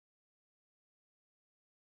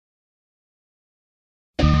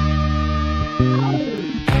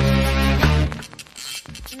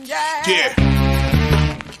Yeah.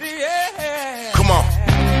 Come on.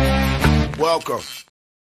 Welcome.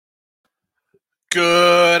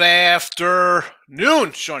 Good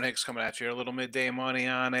afternoon. Sean Higgs coming at you here. A little midday money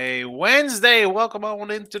on a Wednesday. Welcome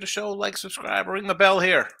on into the show. Like, subscribe, ring the bell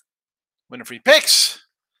here. Winner Free Picks.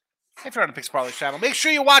 If you're on the Picks Parlay channel, make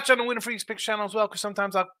sure you watch on the Winner Free Picks channel as well, because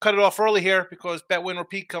sometimes I'll cut it off early here because Bet Win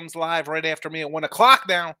Repeat comes live right after me at 1 o'clock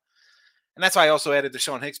now. And that's why I also added the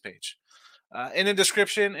Sean Higgs page. In the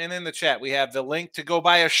description and in the chat, we have the link to go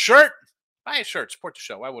buy a shirt. Buy a shirt. Support the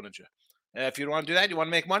show. Why wouldn't you? If you don't want to do that, you want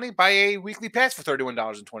to make money, buy a weekly pass for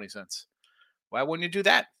 $31.20. Why wouldn't you do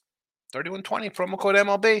that? $31.20, promo code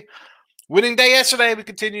MLB. Winning day yesterday. We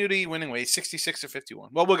continue the winning way,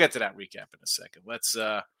 66-51. Well, we'll get to that recap in a second.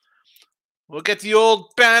 We'll get the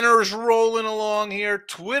old banners rolling along here.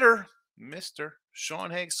 Twitter, Mr.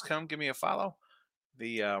 Sean Higgs, come give me a follow.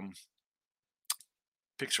 The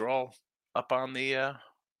picks are all up on the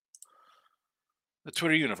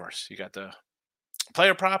Twitter universe. You got the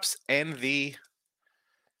player props and the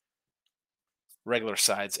regular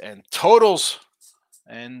sides and totals.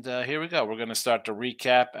 And here we go. We're going to start the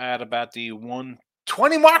recap at about the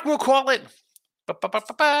 120 mark, we'll call it.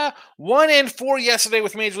 1-4 yesterday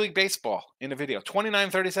with Major League Baseball in the video.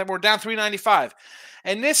 29-37. We're down 395.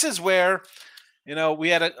 And this is where, we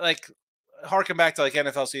had harken back to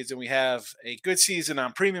NFL season. We have a good season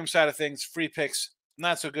on premium side of things. Free picks,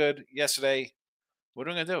 not so good yesterday. What are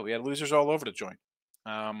we going to do? We had losers all over the joint.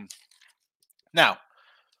 Now,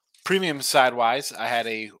 premium side-wise, I had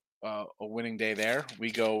a winning day there.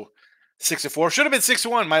 We go 6-4. Should have been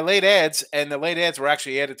 6-1. My late ads, and the late ads were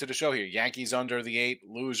actually added to the show here. Yankees under the 8,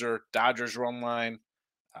 loser, Dodgers run line,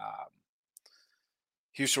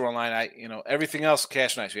 Houston run line. Everything else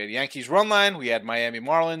cash nice. We had Yankees run line. We had Miami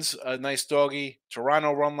Marlins, a nice doggy.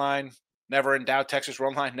 Toronto run line, never in doubt. Texas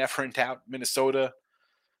run line, never in doubt. Minnesota,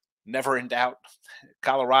 never in doubt.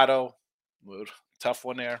 Colorado, tough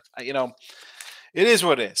one there. It is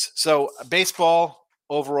what it is. So baseball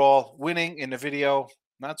overall winning in the video,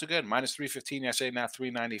 not so good. Minus 315 yesterday, now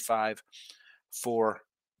 395 for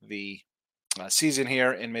the season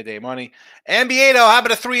here in midday money. NBA though, how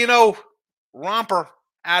about a 3-0 romper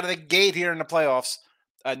out of the gate here in the playoffs?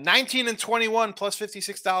 19-21 plus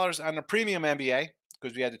 $56 on the premium NBA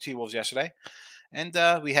because we had the T-Wolves yesterday. And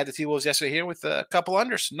we had the T-Wolves yesterday here with a couple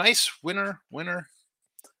unders. Nice winner.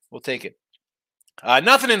 We'll take it.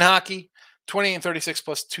 Nothing in hockey. 28-36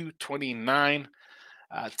 plus 229.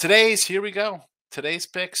 Here we go. Today's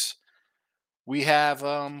picks. We have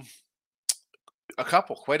a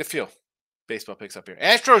couple, quite a few baseball picks up here.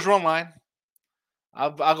 Astros run line.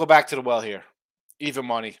 I'll go back to the well here. Even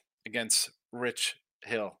money against Rich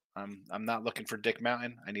Hill. I'm not looking for Dick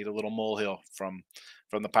Mountain. I need a little molehill from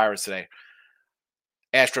the Pirates today.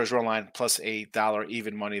 Astros run line plus $8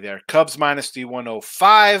 even money there. Cubs minus the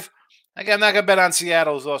 105. Again, I'm not going to bet on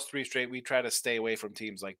Seattle, who's lost 3 straight. We try to stay away from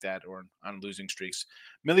teams like that or on losing streaks.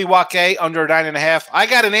 Milwaukee under 9.5. I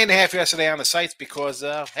got an 8.5 yesterday on the sites because, we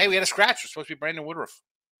had a scratch. It was supposed to be Brandon Woodruff.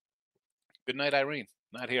 Good night, Irene.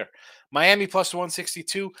 Not here. Miami plus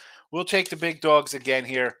 162. We'll take the big dogs again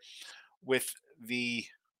here with the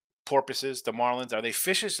porpoises, the Marlins. Are they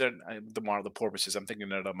fishes? They're the porpoises. I'm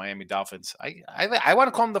thinking of the Miami Dolphins. I want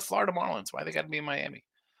to call them the Florida Marlins. Why they got to be in Miami?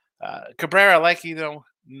 Cabrera,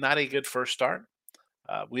 not a good first start.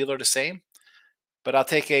 Wheeler the same. But I'll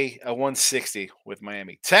take a 160 with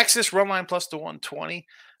Miami. Texas run line plus the 120.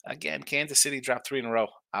 Again, Kansas City dropped 3 in a row.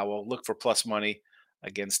 I will look for plus money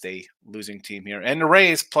against a losing team here. And the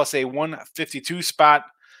Rays plus a 152 spot.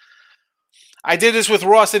 I did this with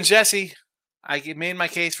Ross and Jesse. I made my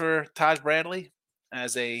case for Taj Bradley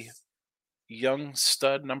as a young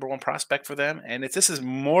stud number 1 prospect for them. And this is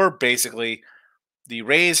more basically the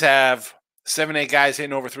Rays have 7-8 guys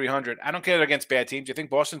hitting over 300. I don't care against bad teams. You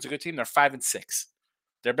think Boston's a good team? They're 5-6.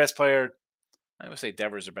 Their best player, I would say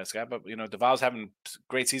Devers their best guy, but Duvall's having a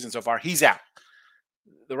great season so far. He's out.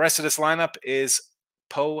 The rest of this lineup is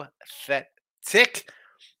pathetic.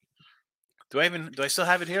 Do I still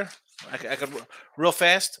have it here? I could real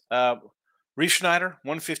fast. Reef Schneider,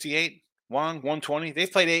 158. Wong, 120.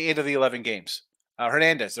 They've played 8 of the 11 games.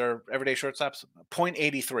 Hernandez, their everyday shortstops,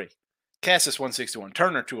 .83. Cassis, 161.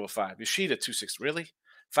 Turner, 205. Yoshida, 260. Really?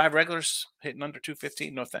 5 regulars hitting under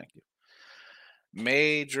 215? No, thank you.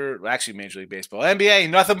 Major League Baseball. NBA,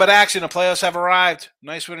 nothing but action. The playoffs have arrived.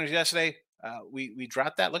 Nice winners yesterday. We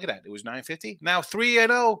dropped that. Look at that. It was 950. Now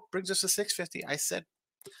 3-0 brings us to 650. I said,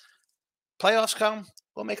 playoffs come,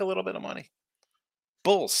 we'll make a little bit of money.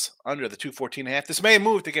 Bulls under the 214.5. This may have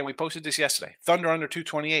moved again. We posted this yesterday. Thunder under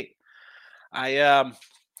 228. I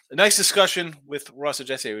a nice discussion with Ross and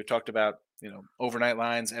Jesse. We talked about, overnight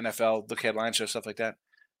lines, NFL, look headline show, stuff like that.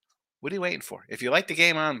 What are you waiting for? If you like the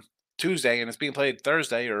game on Tuesday and it's being played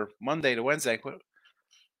Thursday or Monday to Wednesday,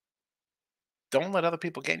 don't let other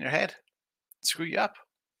people get in your head. Screw you up.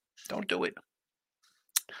 Don't do it.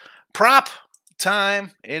 Prop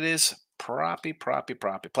time. It is proppy.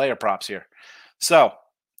 Player props here. So,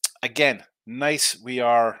 again, nice. We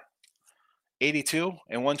are 82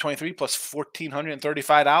 and 123 plus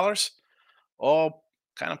 $1,435. All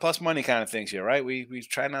kind of plus money kind of things here, right? We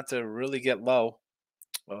try not to really get low.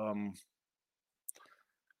 Although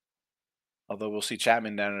we'll see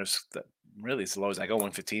Chapman down there really as low as I go,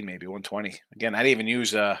 115, maybe 120. Again, I didn't even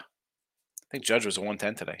use I think Judge was a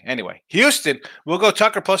 110 today. Anyway, Houston, we'll go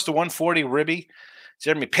Tucker plus the 140 Ribby.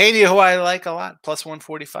 Jeremy Pena, who I like a lot, plus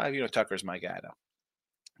 145. Tucker's my guy, though.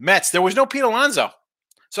 Mets, there was no Pete Alonso.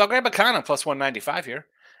 So I'll grab a Kana plus 195 here.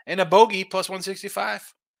 And a Bogey plus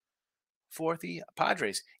 165 for the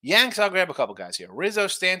Padres. Yanks, I'll grab a couple guys here. Rizzo,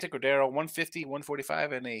 Stanton, Cordero, 150,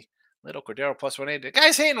 145, and a little Cordero plus 180. The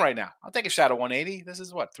guy's hitting right now. I'll take a shot at 180. This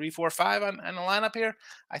is what, 3, 4, 5 on the lineup here.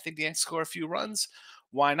 I think the Yanks score a few runs.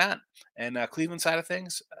 Why not? And Cleveland side of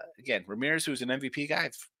things, again, Ramirez, who's an MVP guy.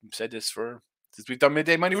 I've said this since we've done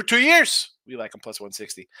Midday Money for 2 years. We like him plus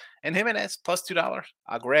 160. And Jimenez plus $2.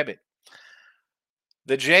 I'll grab it.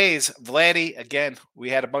 The Jays, Vladdy, again, we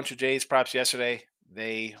had a bunch of Jays props yesterday.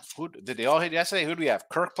 Did they all hit yesterday? Who do we have?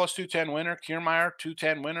 Kirk plus 210 winner, Kiermaier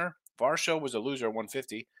 210 winner, Varsho was a loser at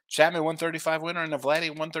 150, Chapman 135 winner, and the Vladdy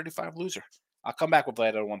 135 loser. I'll come back with Vladdy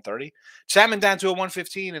at 130. Chapman down to a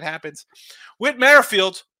 115. It happens. Whit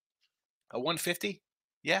Merrifield, a 150.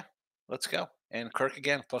 Yeah, let's go. And Kirk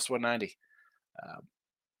again, plus 190.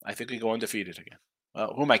 I think we go undefeated again.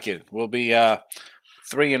 Who am I kidding? We'll be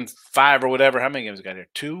 3 and 5 or whatever. How many games we got here?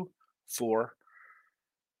 2, 4,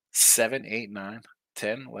 7, 8, 9,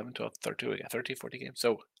 10, 11, 12, 13. We got 13, 14 games.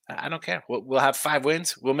 So I don't care. We'll have 5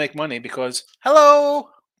 wins. We'll make money because, hello,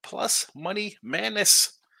 plus money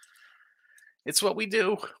madness. It's what we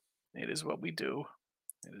do. It is what we do.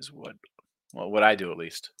 It is what I do at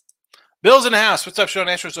least. Bill's in the house. What's up, Sean?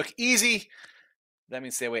 Astros look easy. That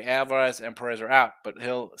means stay away. Alvarez and Perez are out, but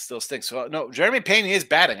Hill still stinks. So no, Jeremy Pena is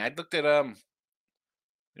batting. I looked at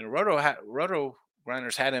Roto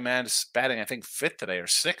Grinders had him as batting, I think 5th today or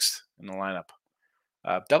 6th in the lineup.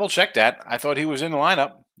 Double check that. I thought he was in the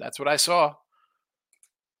lineup. That's what I saw.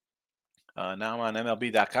 Now I'm on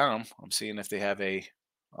MLB.com. I'm seeing if they have a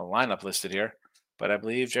lineup listed here. But I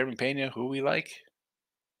believe Jeremy Pena, who we like.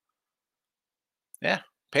 Yeah,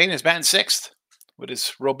 Pena's batting 6th with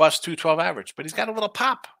his robust 212 average. But he's got a little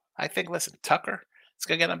pop. I think, listen, Tucker is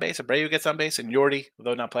going to get on base. Abreu gets on base. And Yordi,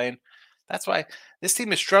 although not playing. That's why this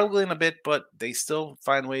team is struggling a bit, but they still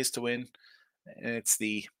find ways to win. And it's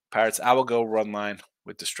the Pirates. I will go run line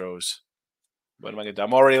with the Stros. What am I going to do?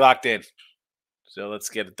 I'm already locked in. So let's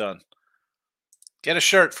get it done. Get a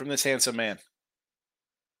shirt from this handsome man.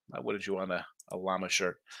 Why wouldn't you want a llama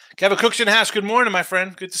shirt? Kevin Cook's in the house. Good morning, my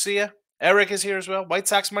friend. Good to see you. Eric is here as well. White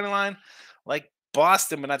Sox money line. Like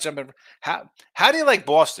Boston, but not jumping. How do you like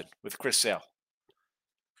Boston with Chris Sale?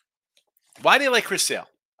 Why do you like Chris Sale?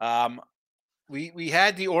 We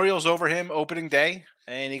had the Orioles over him opening day,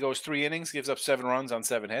 and he goes 3 innings, gives up 7 runs on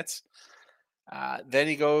 7 hits. Then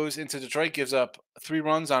he goes into Detroit, gives up 3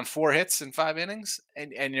 runs on 4 hits in 5 innings.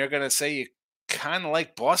 And you're going to say you kind of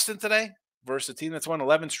like Boston today versus a team that's won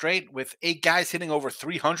 11 straight with 8 guys hitting over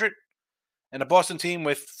 300 and a Boston team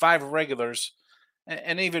with 5 regulars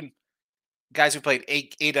and even guys who played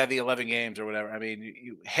 8 out of the 11 games or whatever. I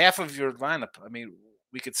mean, half of your lineup, I mean,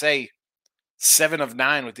 we could say 7 of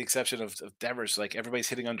 9 with the exception of Devers. Like everybody's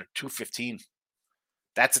hitting under 215.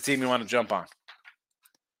 That's a team you want to jump on.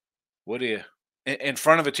 What do you in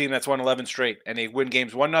front of a team that's won 11 straight and they win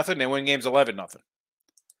games 1-0, they win games 11-0.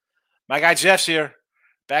 My guy Jeff's here,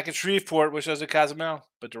 back in Shreveport, which was at Cozumel,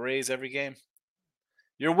 but the Rays every game.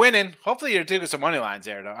 You're winning. Hopefully you're taking some money lines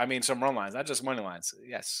there, though. I mean, some run lines, not just money lines.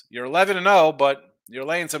 Yes, you're 11-0, but you're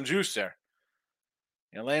laying some juice there.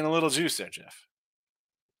 You're laying a little juice there, Jeff.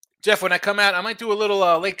 Jeff, when I come out, I might do a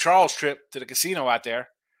little Lake Charles trip to the casino out there.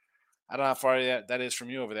 I don't know how far that is from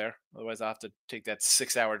you over there. Otherwise, I'll have to take that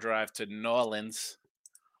 6-hour drive to New Orleans.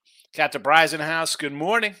 Captain Bry's in the house. Good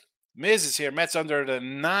morning. Miz is here. Mets under the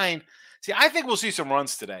 9. See, I think we'll see some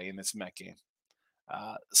runs today in this Met game.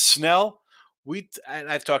 Snell,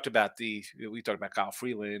 I've talked about we talked about Kyle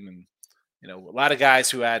Freeland and a lot of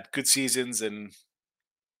guys who had good seasons and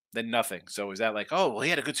then nothing. So is that like, oh, well,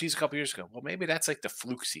 he had a good season a couple years ago? Well, maybe that's like the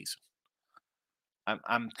fluke season.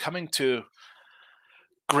 I'm coming to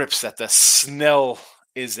grips that the Snell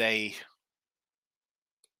is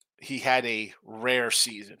he had a rare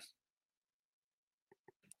season.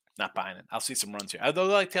 Not buying it. I'll see some runs here. I do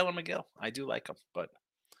like Taylor McGill. I do like him, but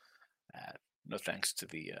no thanks to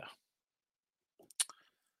the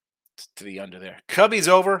under there. Cubbies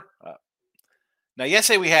over. Now,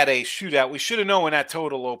 yesterday we had a shootout. We should have known when that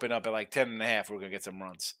total opened up at like 10.5, we're going to get some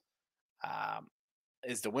runs.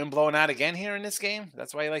 Is the wind blowing out again here in this game?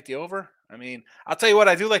 That's why you like the over? I mean, I'll tell you what,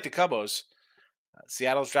 I do like the Cubos.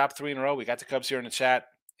 Seattle's dropped 3 in a row. We got the Cubs here in the chat.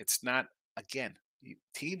 It's not, again,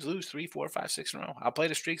 teams lose 3, 4, 5, 6 in a row. I'll play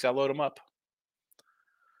the streaks. I'll load them up.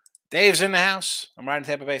 Dave's in the house. I'm riding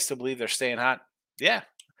Tampa Bay. Still believe they're staying hot. Yeah.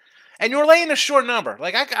 And you're laying a short number.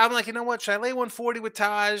 Like, I'm like, you know what? Should I lay 140 with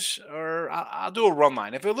Taj? Or I'll do a run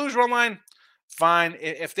line. If they lose run line, fine.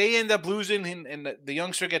 If they end up losing and the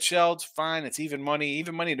youngster gets shelled, fine. It's even money.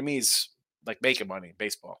 Even money to me is like making money in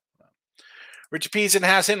baseball. Richie P's in the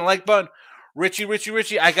house, hitting the like button.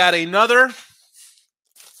 Richie. I got another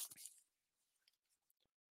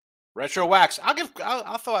Retro Wax.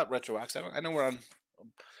 I'll throw out Retro Wax. I know we're on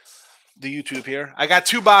the YouTube here. I got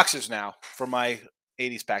 2 boxes now for my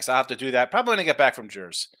 80s packs. I'll have to do that. Probably when I get back from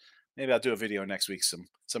Jers. Maybe I'll do a video next week,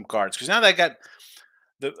 some cards. Because now that I got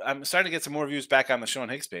I'm starting to get some more views back on the Sean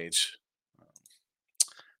Higgs page.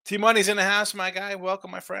 T Money's in the house, my guy. Welcome,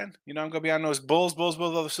 my friend. You know I'm gonna be on those Bulls of the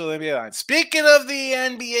NBA line. Speaking of the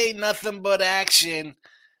NBA, nothing but action.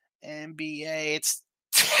 NBA, it's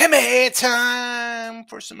Timmy time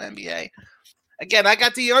for some NBA. Again, I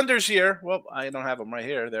got the unders here. Well, I don't have them right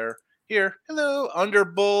here. They're here. Hello, under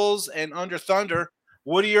Bulls and under Thunder.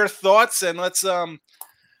 What are your thoughts? And let's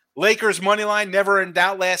Lakers money line never in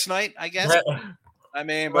doubt last night, I guess. I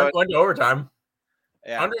mean, but went to overtime.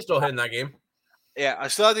 Yeah, Under's still hitting that game. Yeah, I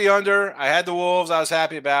still had the under. I had the Wolves. I was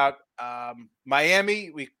happy about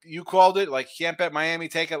Miami. You called it. Like, you can't bet Miami.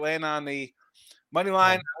 Take Atlanta on the money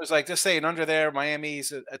line. I was like, just saying under there.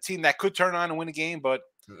 Miami's a team that could turn on and win a game, but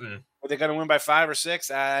are they going to win by 5 or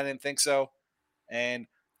 6? I didn't think so. And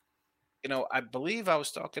I believe I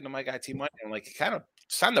was talking to my guy T Money. I'm like,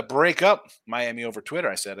 it's time to break up Miami over Twitter.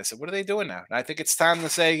 I said, what are they doing now? And I think it's time to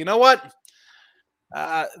say, you know what?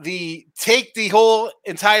 Take the whole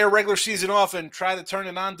entire regular season off and try to turn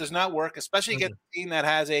it on does not work, especially against a team that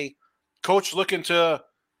has a coach looking to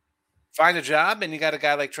find a job, and you got a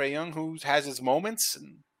guy like Trae Young who has his moments,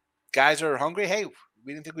 and guys are hungry. Hey,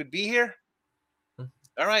 we didn't think we'd be here.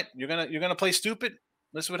 All right, you're gonna play stupid.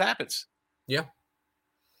 Let's see what happens. Yeah.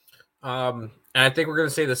 And I think we're gonna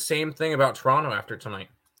say the same thing about Toronto after tonight.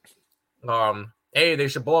 Hey, they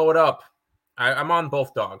should blow it up. I'm on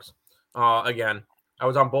both dogs. Again. I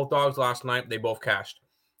was on both dogs last night. They both cashed.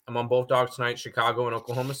 I'm on both dogs tonight, Chicago and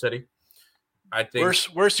Oklahoma City. I think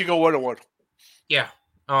worst you go 1-1. Yeah.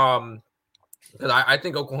 Because I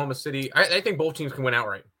think Oklahoma City, I think both teams can win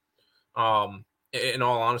outright. In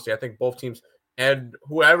all honesty, I think both teams, and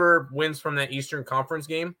whoever wins from that Eastern Conference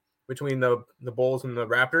game between the Bulls and the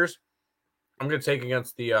Raptors, I'm going to take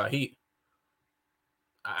against the Heat.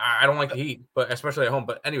 I don't like the Heat, but especially at home.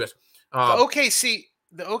 But anyways,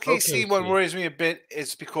 The OKC one worries me a bit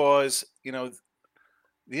is because,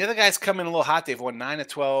 the other guys come in a little hot. They've won 9 of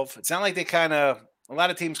 12. It's not like a lot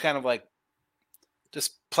of teams kind of like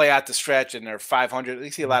just play out the stretch and they're 500.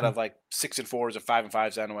 You see a lot of like 6 and 4s or 5 and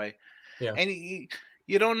 5s anyway. Yeah. And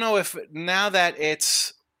you don't know if now that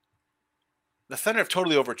it's the Thunder have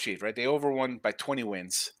totally overachieved, right? They overwon by 20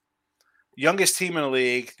 wins. Youngest team in the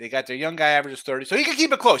league. They got their young guy averages 30, so he can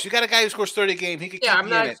keep it close. You got a guy who scores 30 a game. He could. Yeah, I'm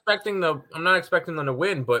not expecting them to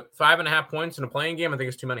win, but 5.5 points in a playing game, I think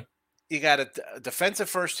it's too many. You got a defensive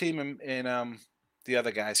first team in the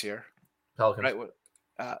other guys here. Pelicans. Right?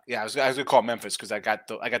 I was gonna call Memphis because I got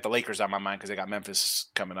the Lakers on my mind because they got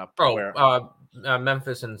Memphis coming up.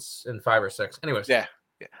 Memphis in 5 or 6. Anyways. Yeah.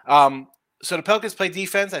 So the Pelicans play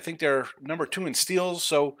defense. I think they're number 2 in steals.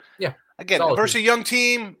 So yeah. Again, versus a young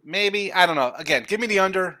team, maybe. I don't know. Again, give me the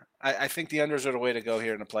under. I think the unders are the way to go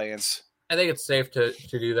here in the play-ins. I think it's safe to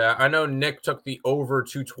do that. I know Nick took the over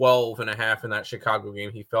 212.5 in that Chicago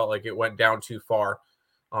game. He felt like it went down too far.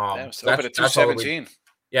 It's open at 217.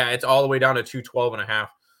 It's all the way down to 212.5.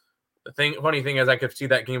 Funny thing is, I could see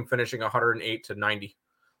that game finishing 108-90.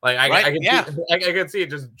 Like I could see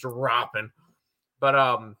it just dropping. But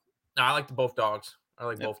I like both dogs. I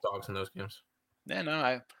like both dogs in those games. Yeah,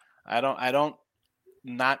 no, I don't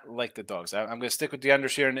not like the dogs. I'm going to stick with the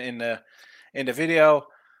unders here in the video.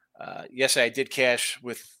 Yes, I did cash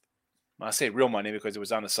with, I say real money because it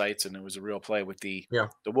was on the sites and it was a real play with the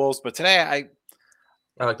Wolves. But today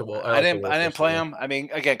I like the Wolves. I didn't play them. I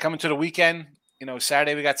mean, again, coming to the weekend,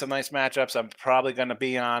 Saturday we got some nice matchups. I'm probably going to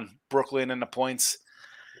be on Brooklyn and the points.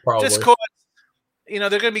 Probably. Just because, they're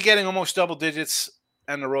going to be getting almost double digits.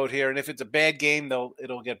 on the road here, and if it's a bad game,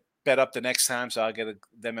 it'll get bet up the next time. So I'll get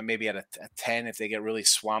them maybe at a 10 if they get really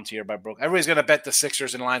swamped here by Brooklyn. Everybody's going to bet the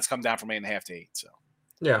Sixers and lines come down from 8.5 to 8. So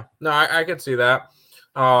yeah, no, I could see that.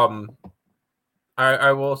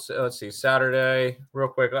 I will say, let's see, Saturday real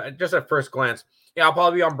quick, just at first glance. Yeah, I'll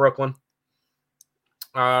probably be on Brooklyn.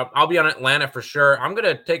 I'll be on Atlanta for sure. I'm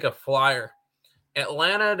going to take a flyer.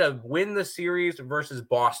 Atlanta to win the series versus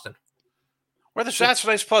Boston. Where the shots for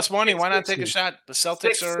nice plus money? Why not take a shot? The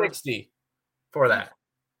Celtics are 660 for that.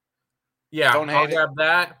 Yeah, I'll grab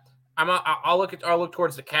that. I'll look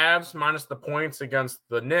towards the Cavs minus the points against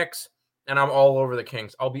the Knicks, and I'm all over the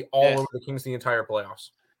Kings. I'll be all over the Kings the entire playoffs.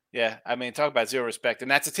 Yeah, I mean, talk about zero respect,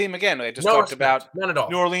 and that's a team again. I just talked about none at all.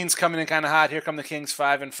 New Orleans coming in kind of hot. Here come the Kings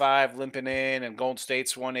 5-5, limping in, and Golden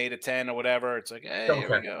State's 1-8-10 or whatever. It's like, hey, here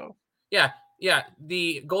we go. Yeah.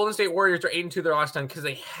 The Golden State Warriors are 8-2 their last time because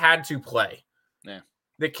they had to play. Yeah.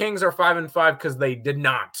 The Kings are 5-5 because they did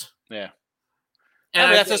not. Yeah.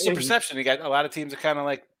 And that's just the perception. You got a lot of teams that kind of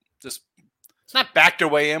like just it's not back their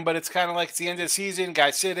way in, but it's kind of like it's the end of the season,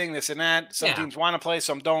 guys sitting, this and that. Some teams want to play,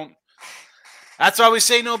 some don't. That's why we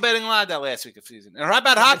say no betting allowed that last week of season. And how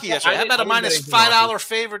about hockey yesterday? How about a minus $5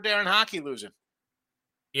 favorite there in hockey losing?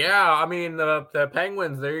 Yeah, I mean the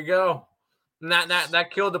Penguins. There you go. And that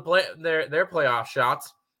killed their playoff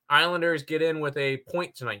shots. Islanders get in with a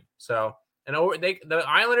point tonight. So the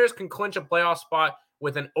Islanders can clinch a playoff spot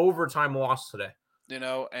with an overtime loss today.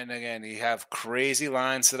 And again, you have crazy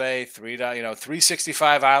lines today.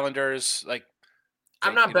 365 Islanders. Like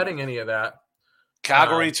I'm not betting any of that.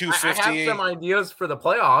 Calgary 250. I have some ideas for the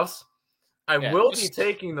playoffs. I will be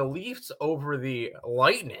taking the Leafs over the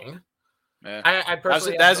Lightning. Yeah. I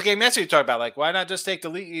personally that was a game yesterday you talked about. Like, why not just take the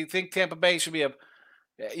Leafs? You think Tampa Bay should be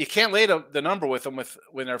you can't lay the number with them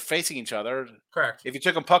when they're facing each other. Correct. If you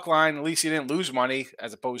took them puck line, at least you didn't lose money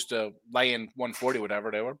as opposed to laying 140,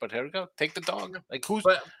 whatever they were. But here we go. Take the dog. Like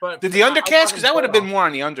but did the under cash? Because that would have been more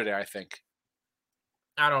on the under there, I think.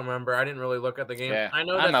 I don't remember. I didn't really look at the game. Yeah, I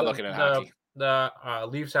know I'm not looking at hockey. The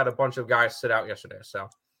Leafs had a bunch of guys sit out yesterday. So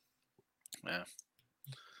yeah.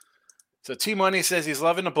 So T Money says he's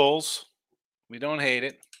loving the Bulls. We don't hate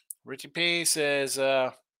it. Richie P says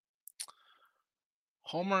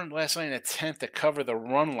Homer last night in a 10th to cover the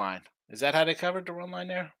run line. Is that how they covered the run line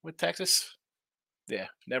there with Texas? Yeah,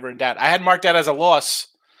 never in doubt. I had marked that as a loss.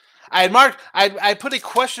 I put a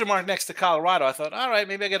question mark next to Colorado. I thought, all right,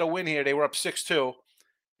 maybe I get a win here. They were up 6-2.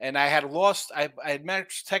 And I had lost. I had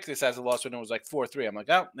matched Texas as a loss when it was like 4-3. I'm like,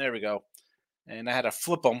 oh, there we go. And I had to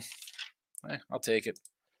flip them. I'll take it.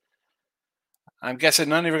 I'm guessing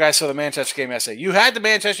none of you guys saw the Manchester game yesterday. You had the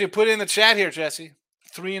Manchester. You put it in the chat here, Jesse.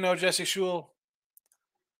 3-0 Jesse Shule.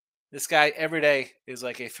 This guy every day is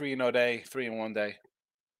like a 3-0 day, 3-1 day.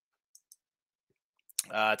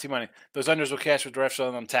 T-Money. Those unders will cash with refs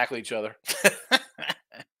on them tackle each other.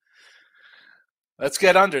 Let's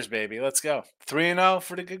get unders, baby. Let's go. 3-0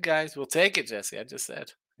 for the good guys. We'll take it, Jesse. I just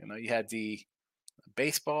said. You had the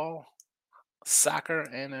baseball, soccer,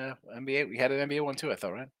 and NBA. We had an NBA one too, I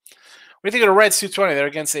thought, right? What do you think of the Reds 220? They're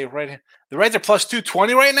against the Reds are plus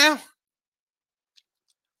 220 right now?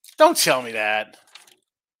 Don't tell me that.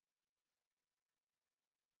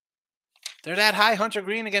 They're that high, Hunter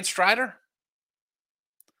Green against Strider?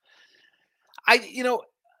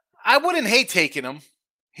 I wouldn't hate taking him.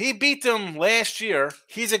 He beat them last year.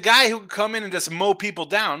 He's a guy who could come in and just mow people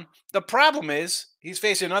down. The problem is he's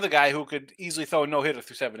facing another guy who could easily throw a no-hitter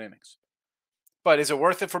through 7 innings. But is it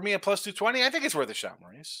worth it for me at plus 220? I think it's worth a shot,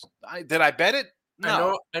 Maurice. Did I bet it?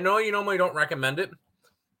 No. I know you normally don't recommend it.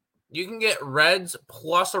 You can get Reds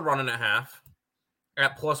plus a run and a half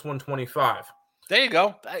at plus 125. There you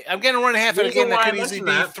go. I'm getting a run and a half at a game that could easily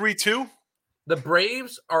be 3-2. The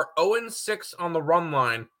Braves are 0-6 on the run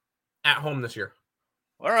line at home this year.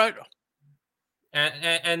 All right.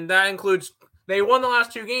 And that includes they won the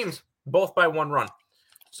last 2 games, both by 1 run.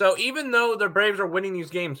 So even though the Braves are winning these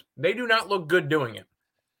games, they do not look good doing it.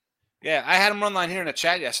 Yeah, I had them run line here in the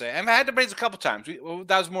chat yesterday. I had the Braves a couple times.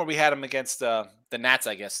 That was more we had them against the Nats,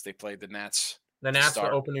 I guess. They played the Nats. The Nats the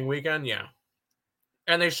opening weekend, yeah.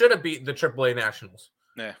 And they should have beat the AAA Nationals.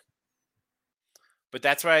 Yeah. But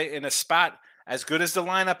that's right, in a spot, as good as the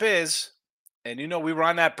lineup is, and we were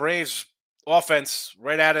on that Braves offense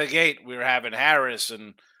right out of the gate. We were having Harris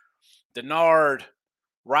and Denard,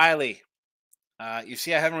 Riley. You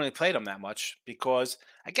see, I haven't really played them that much because,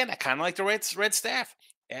 again, I kind of like the red staff.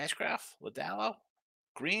 Ashcraft, Lodallo,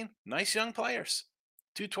 Green, nice young players.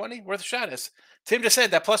 220, worth a shot. As Tim just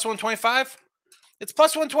said, that plus 125, it's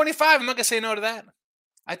plus 125. I'm not going to say no to that.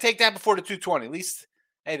 I take that before the 220. At least,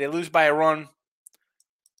 hey, they lose by a run.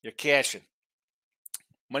 You're cashing.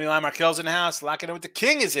 Moneyline Markel's in the house. Locking in with the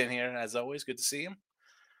King is in here, as always. Good to see him.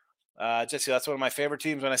 Jesse, that's one of my favorite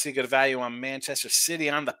teams when I see good value on Manchester City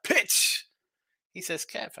on the pitch. He says,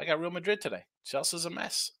 Kev, I got Real Madrid today. Chelsea's a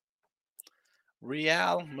mess.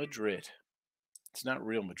 Real Madrid. It's not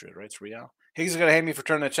Real Madrid, right? It's Real. Higgs is going to hate me for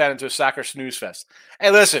turning the chat into a soccer snooze fest.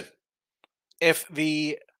 Hey, listen. If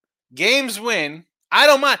the games win, I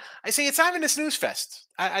don't mind. I say it's not even a snooze fest.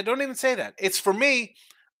 I don't even say that. It's for me.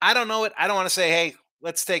 I don't know it. I don't want to say, hey,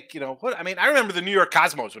 let's take, what I mean, I remember the New York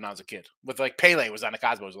Cosmos when I was a kid with like Pele was on the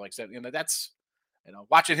Cosmos. Like said, that's,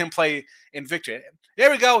 watching him play in Victory.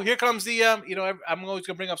 There we go. Here comes the, I'm always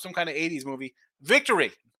going to bring up some kind of 80s movie.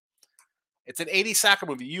 Victory. It's an 80s soccer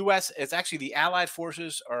movie. U.S. It's actually the Allied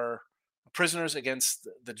forces are prisoners against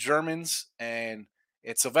the Germans, and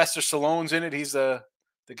it's Sylvester Stallone's in it. He's the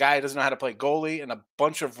guy who doesn't know how to play goalie, and a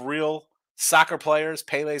bunch of real soccer players.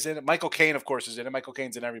 Pele's in it. Michael Caine, of course, is in it. Michael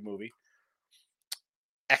Caine's in every movie.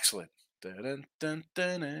 Excellent. Dun, dun, dun,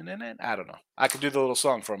 dun, dun, dun. I don't know. I could do the little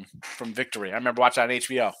song from Victory. I remember watching it on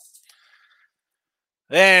HBO.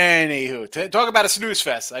 Anywho, talk about a snooze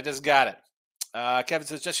fest. I just got it. Kevin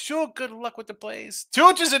says, just sure, good luck with the plays.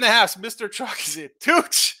 Tooch is in the house. Mr. Chalk is in.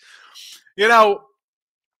 Tooch. I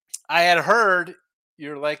had heard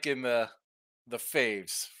you're liking the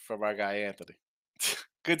faves from our guy Anthony.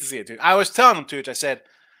 Good to see you, Tooch. I was telling him, Tooch, I said,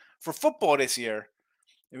 for football this year,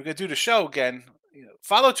 if we're going to do the show again,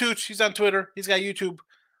 follow Tooch. He's on Twitter. He's got YouTube.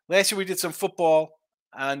 Last year we did some football,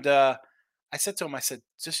 and I said to him, I said,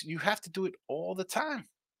 just you have to do it all the time.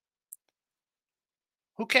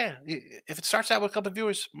 Who cares? If it starts out with a couple of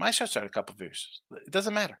viewers, my show started a couple of viewers. It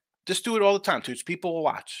doesn't matter. Just do it all the time, Tooch. People will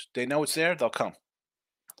watch. They know it's there. They'll come.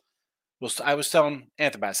 I was telling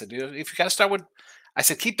Anthony, I said, if you got to start with, I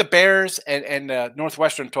said, keep the Bears and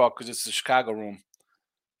Northwestern talk because it's the Chicago room.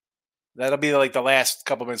 That'll be like the last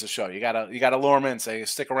couple minutes of the show. You gotta lure them in. Say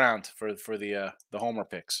stick around for the homer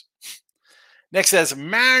picks. Next says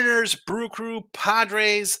Mariners, Brew Crew,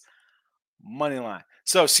 Padres, money line.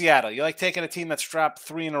 So Seattle, you like taking a team that's dropped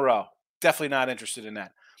 3 in a row? Definitely not interested in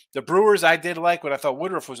that. The Brewers, I did like when I thought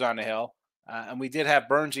Woodruff was on the hill, and we did have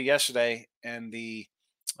Bernsey yesterday in the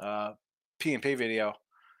P&P video.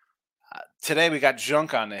 Today we got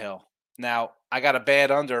Junk on the hill. Now I got a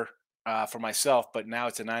bad under for myself, but now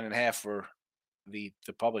it's a 9.5 for the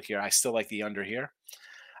public here. I still like the under here.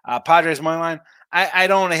 Padres money line. I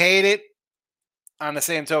don't hate it. On the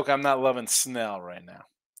same token, I'm not loving Snell right now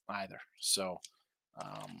either. So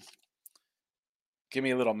give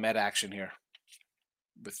me a little med action here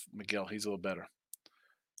with McGill. He's a little better.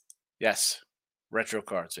 Yes, retro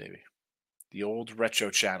cards, baby. The old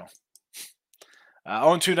retro channel.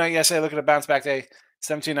 0-2 night yesterday. Look at a bounce back day.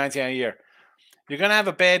 17-19 a year. You're going to have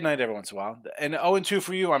a bad night every once in a while. And 0-2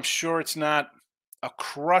 for you, I'm sure it's not a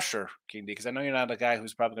crusher, King D, because I know you're not a guy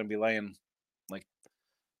who's probably going to be laying like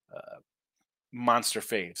monster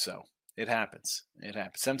fade. So it happens.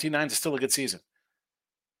 17-9 is still a good season.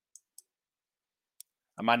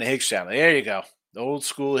 I'm on the Higgs channel. There you go. The old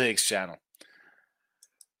school Higgs channel.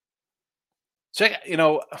 Check,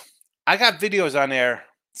 I got videos on there.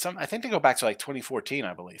 I think they go back to like 2014,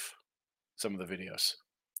 I believe. Some of the videos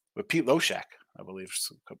with Pete Loshak, I believe,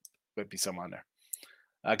 might be some on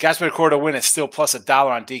there. Gaspar Corda win is still plus $1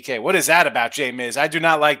 on DK. What is that about, J Miz? I do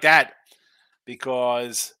not like that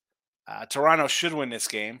because Toronto should win this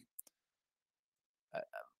game.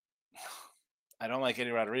 I don't like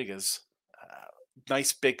Eddie Rodriguez.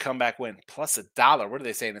 Nice big comeback win. Plus $1. What are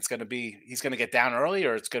they saying? It's going to be he's going to get down early,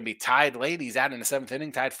 or it's going to be tied late. He's out in the 7th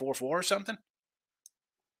inning, tied 4-4 or something.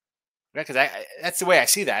 Yeah, because that's the way I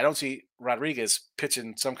see that. I don't see Rodriguez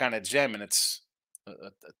pitching some kind of gem, and it's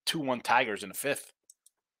a 2-1 Tigers in the 5th.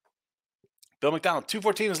 Bill McDonald,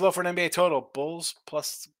 214 is low for an NBA total. Bulls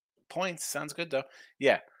plus points. Sounds good, though.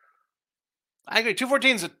 Yeah. I agree.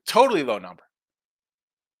 214 is a totally low number.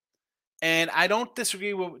 And I don't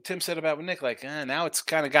disagree with what Tim said about Nick. Like, now it's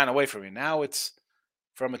kind of gone away from me. Now it's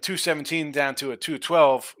from a 217 down to a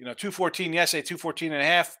 212. 214 yesterday, 214 and a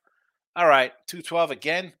half. All right, 212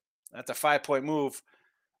 again. That's a 5-point move.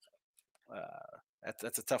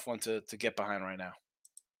 That's a tough one to get behind right now.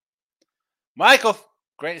 Michael,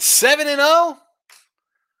 great. 7-0.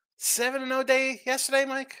 7-0 day yesterday,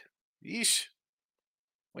 Mike. Yeesh.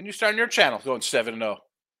 When you starting your channel going 7-0.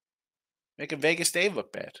 Making Vegas Dave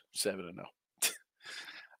look bad. 7-0.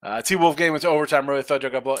 T-Wolf game went to overtime. Really thought Joe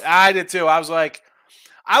got blown. I did too. I was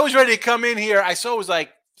ready to come in here. I saw it was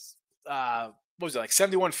like, what was it, like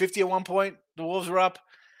 71-50 at one point? The Wolves were up.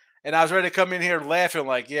 And I was ready to come in here laughing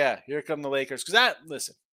like, yeah, here come the Lakers. Because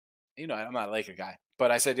listen, I'm not a Laker guy.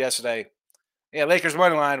 But I said yesterday, yeah, Lakers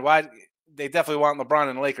money line. Why? They definitely want LeBron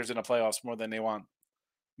and the Lakers in the playoffs more than they want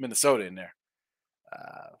Minnesota in there.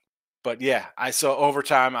 But yeah, I saw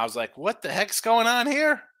overtime. I was like, what the heck's going on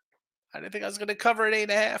here? I didn't think I was going to cover at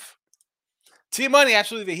 8.5. T-Money,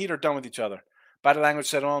 absolutely, the Heat are done with each other. Body language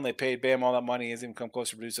said on. They paid Bam all that money. He hasn't even come close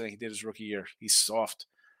to producing like he did his rookie year. He's soft.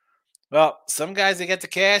 Well, some guys, they get the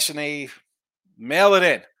cash and they mail it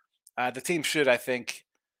in. The team should, I think,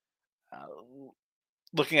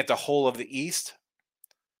 looking at the whole of the East,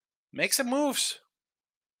 make some moves.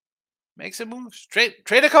 Make some moves. Trade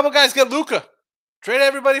a couple guys, get Luka. Trade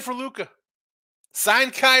everybody for Luka.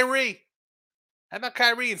 Sign Kyrie. How about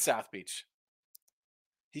Kyrie in South Beach?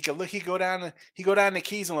 He could look. He go down the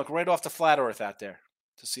Keys and look right off the flat Earth out there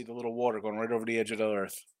to see the little water going right over the edge of the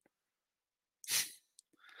Earth.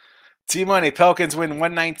 T-Money, Pelicans win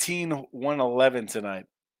 119-111 tonight.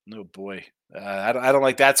 Oh boy, I don't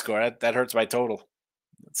like that score. That hurts my total.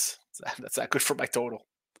 That's not good for my total.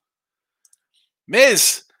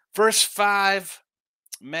 Miz, first 5,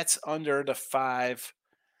 Mets under the 5.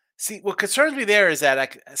 See, what concerns me there is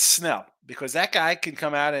that Snell, because that guy can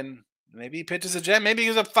come out and maybe he pitches a gem. Maybe he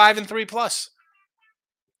gives up 5 and 3 plus.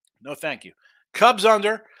 No, thank you. Cubs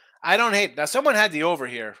under. I don't hate. Now, someone had the over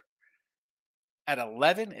here at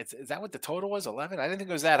 11. Is that what the total was? 11? I didn't think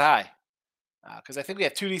it was that high because I think we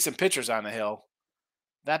have 2 decent pitchers on the hill.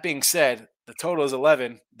 That being said, the total is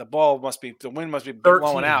 11. The wind must be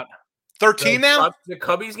blowing out. 13 now? The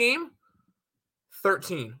Cubbies game?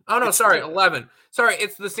 13. Oh, no, sorry, 11. Sorry,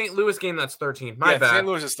 it's the St. Louis game that's 13. My bad. St.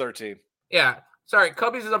 Louis is 13. Yeah. Sorry,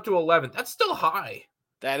 Cubbies is up to 11. That's still high.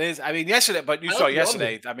 That is. I mean, yesterday, but you saw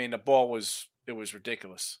yesterday, I mean, the ball was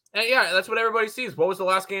ridiculous. And yeah, that's what everybody sees. What was the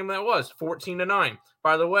last game that was? 14-9.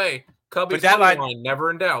 By the way, Cubbies that line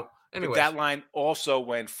never in doubt. Anyway, that line also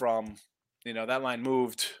went from, that line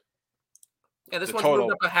moved. Yeah, this one's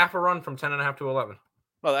moved up a half a run from 10.5 to 11.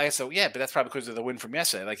 Well, I guess so. Yeah, but that's probably because of the win from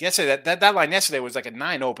yesterday. Like yesterday, that line yesterday was like a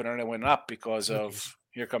 9 opener and it went up because of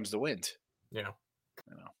here comes the wind. Yeah.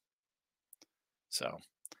 So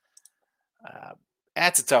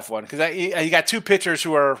that's a tough one because you got 2 pitchers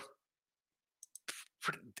who are,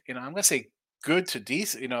 I'm going to say good to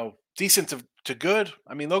decent, decent to good.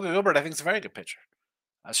 I mean, Logan Gilbert, I think, is a very good pitcher.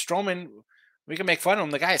 Stroman, we can make fun of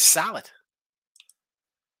him. The guy is solid.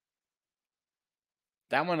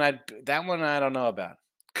 That one I don't know about.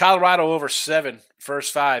 Colorado over 7,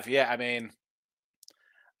 first 5. Yeah, I mean,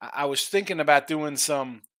 I was thinking about doing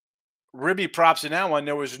some ribby props in that one.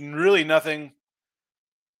 There was really nothing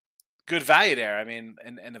good value there. I mean,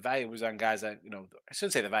 and the value was on guys that, I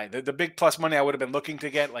shouldn't say the value. The big plus money I would have been looking to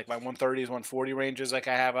get, like my 130s, 140 ranges like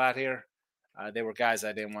I have out here. They were guys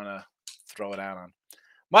I didn't want to throw it out on.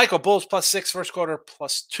 Michael, Bulls +6, first quarter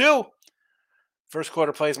 +2. First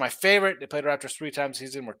quarter play is my favorite. They played Raptors 3 times this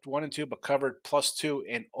season. We're 1-2, but covered +2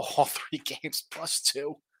 in all 3 games,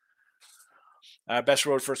 +2. Best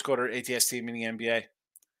road first quarter ATS team in the NBA.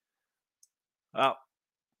 Well,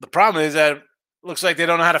 the problem is that it looks like they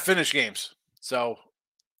don't know how to finish games. So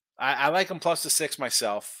I like them +6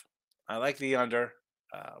 myself. I like the under.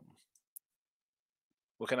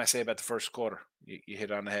 What can I say about the first quarter? You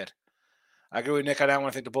hit on the head. I agree with Nick on that one.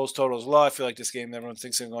 I think the Bulls total is low. I feel like this game, everyone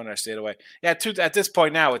thinks they're going there. I stayed away. Yeah, at this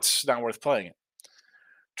point now, it's not worth playing it.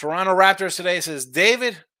 Toronto Raptors today says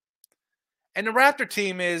David. And the Raptor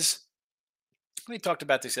team is, we talked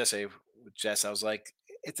about this yesterday with Jess. I was like,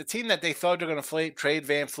 it's a team that they thought they're going to trade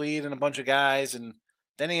Van Fleet and a bunch of guys, and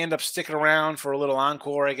then they end up sticking around for a little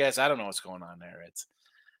encore, I guess. I don't know what's going on there.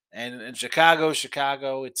 And in Chicago,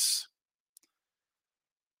 it's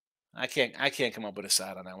I can't come up with a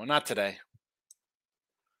side on that one. Not today.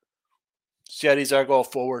 Jetties are go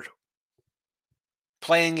forward.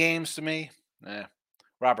 Playing games to me,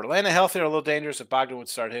 Robert, Atlanta healthy or a little dangerous if Bogdan would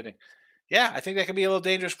start hitting. Yeah, I think that could be a little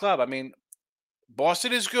dangerous club. I mean,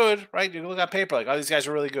 Boston is good, right? You look at paper like, these guys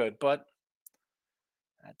are really good, but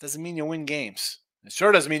that doesn't mean you win games. It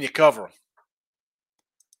sure doesn't mean you cover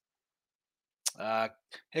them.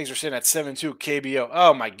 Higgs are sitting at 7-2 KBO.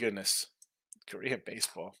 Oh my goodness, Korean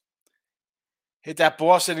baseball hit that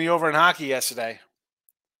Boston in the over in hockey yesterday.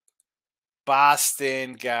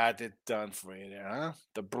 Boston got it done for you there, huh?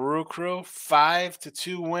 The Brew Crew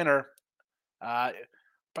 5-2 winner.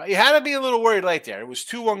 But you had to be a little worried late there. It was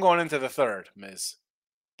 2-1 going into the third, Miz.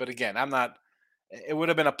 But again, it would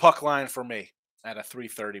have been a puck line for me at a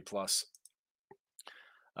 330 plus.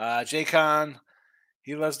 J-Con,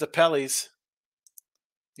 he loves the Pellies.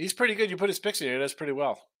 He's pretty good. You put his picks in here, he does pretty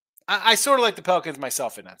well. I sort of like the Pelicans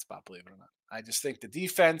myself in that spot, believe it or not. I just think the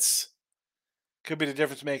defense could be the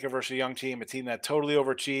difference maker versus a young team, a team that totally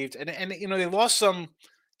overachieved. And they lost some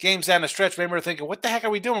games down the stretch. Maybe we're thinking, what the heck are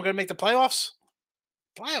we doing? We're going to make the playoffs?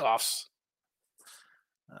 Playoffs?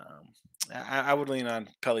 I would lean on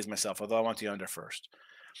Pelly's myself, although I want the under first.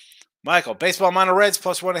 Michael, baseball mono Reds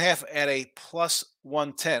plus 1.5 at a plus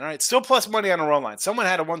 110. All right, still plus money on the run line. Someone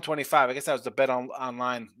had a 125. I guess that was the bet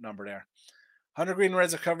online number there. 100 Green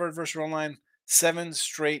Reds are covered versus run line 7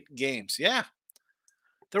 straight games. Yeah,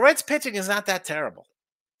 the Reds pitching is not that terrible.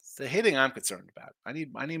 It's the hitting I'm concerned about. I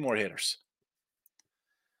need more hitters.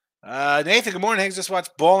 Nathan, good morning. Higgs, just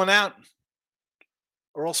watched Balling Out.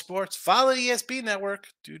 Earl Sports. Follow the ESP network.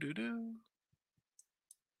 Do.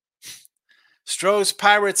 Stros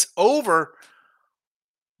Pirates over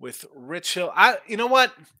with Rich Hill. You know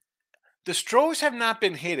what? The Stros have not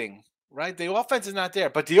been hitting, right? The offense is not there,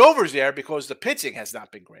 but the over's there because the pitching has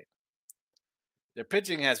not been great. Their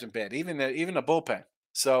pitching has been bad, even the bullpen.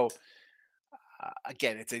 So,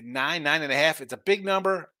 again, it's a 9.5. It's a big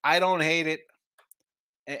number. I don't hate it.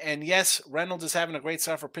 And yes, Reynolds is having a great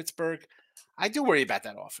start for Pittsburgh. I do worry about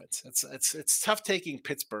that offense. It's tough taking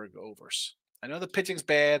Pittsburgh overs. I know the pitching's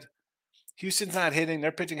bad. Houston's not hitting.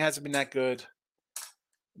 Their pitching hasn't been that good.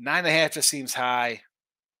 9.5 just seems high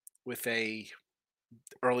with a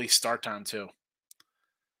early start time too.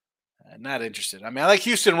 Not interested. I mean, I like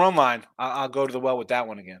Houston run line. I'll go to the well with that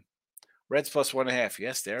one again. Reds plus 1.5.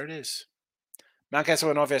 Yes, there it is. Mountcastle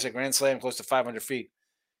went off as a grand slam close to 500 feet.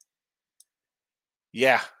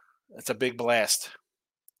 Yeah, that's a big blast.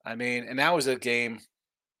 I mean, and that was a game.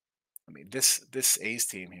 I mean, this A's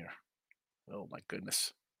team here. Oh my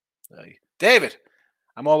goodness. David,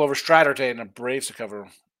 I'm all over Strider today and the Braves to cover.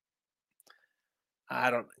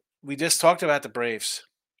 We just talked about the Braves.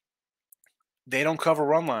 They don't cover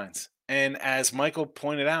run lines. And as Michael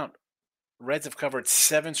pointed out, Reds have covered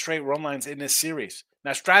 7 straight run lines in this series.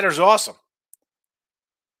 Now, Strider's awesome.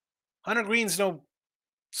 Hunter Green's no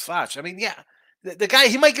slouch. I mean, yeah, the guy,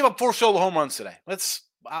 he might give up 4 solo home runs today.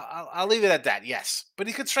 I'll leave it at that, yes. But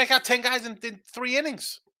he could strike out 10 guys in 3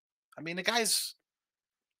 innings. I mean,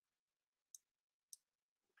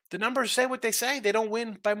 the numbers say what they say. They don't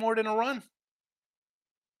win by more than a run.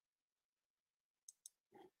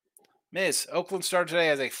 Miz, Oakland started today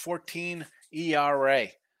as a 14 ERA.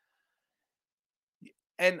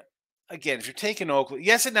 And again, if you're taking Oakland,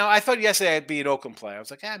 I thought yesterday I'd be an Oakland play. I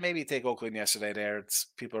was like, maybe take Oakland yesterday there.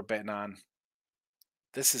 People are betting on.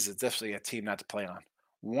 This is definitely a team not to play on.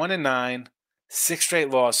 1-9, 6 straight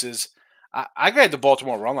losses. I grabbed the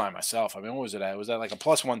Baltimore run line myself. I mean, what was it at? Was that like a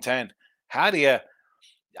plus 110? How do you?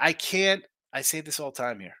 I say this all the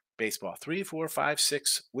time here. Baseball. 3, 4, 5,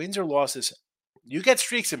 6 wins or losses. You get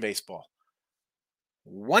streaks in baseball.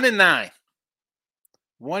 1-9.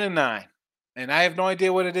 1-9. And I have no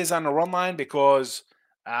idea what it is on the run line because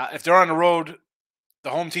if they're on the road, the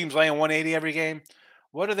home team's laying 180 every game.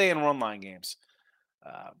 What are they in run line games?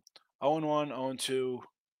 0-1, 0-2,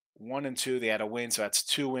 1-2. They had a win, so that's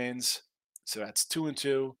 2 wins. So that's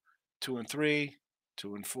 2-2, 2-3,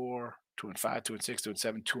 2-4, 2-5, 2-6,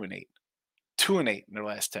 2-7, 2-8. 2-8 in their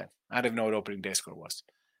last 10. I don't even know what opening day score was.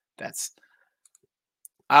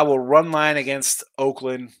 I will run line against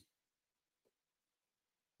Oakland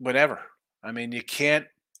whenever. I mean, you can't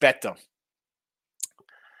bet them.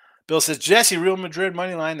 Bill says, Jesse, Real Madrid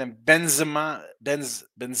money line, and Benzema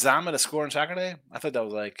to score on Saturday. I thought that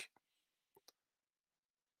was like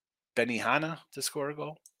Benihana to score a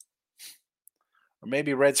goal. Or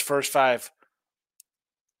maybe Reds first 5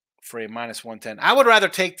 for a minus 110. I would rather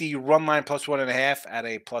take the run line plus 1.5 at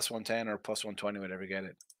a plus 110 or plus 120, whatever you get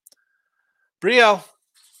it. Brio.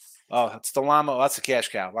 Oh, that's the llama. Oh, that's the cash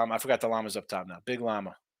cow. Llama. I forgot the llama's up top now. Big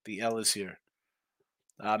llama. The L is here.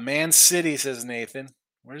 Man City, says Nathan.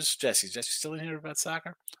 Where's Jesse? Is Jesse still in here about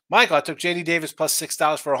soccer? Michael, I took J.D. Davis plus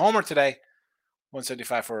 $6 for a homer today.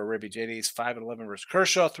 175 for a ribby. J.D.'s 5-11 versus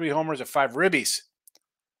Kershaw. 3 homers and 5 ribbies.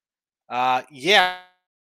 Yeah.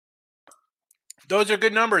 Those are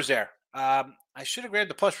good numbers there. I should have grabbed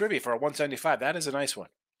the plus ribby for a 175. That is a nice one.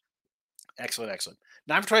 Excellent.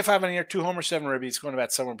 9 for 25 on the year, 2 homers, 7 ribbies, going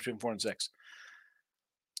about somewhere between 4 and 6.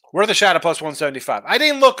 Worth a shot at plus 175. I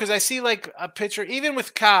didn't look because I see like a pitcher, even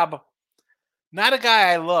with Cobb, not a guy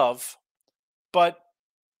I love, but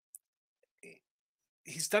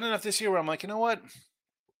he's done enough this year where I'm like, you know what?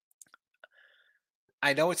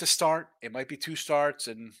 I know it's a start. It might be 2 starts,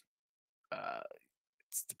 and it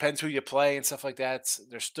depends who you play and stuff like that.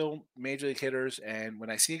 They're still major league hitters, and when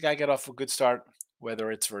I see a guy get off a good start,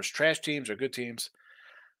 whether it's versus trash teams or good teams,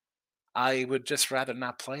 I would just rather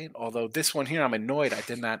not play it. Although this one here, I'm annoyed I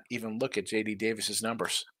did not even look at J.D. Davis's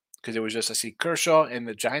numbers because it was just I see Kershaw, and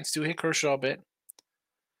the Giants do hit Kershaw a bit.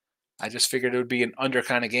 I just figured it would be an under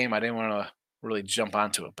kind of game. I didn't want to really jump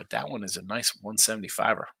onto it, but that one is a nice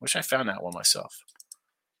 175er. Wish I found that one myself.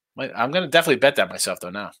 I'm going to definitely bet that myself, though,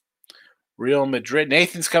 now. Real Madrid.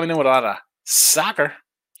 Nathan's coming in with a lot of Soccer.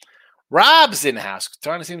 Rob's in the house.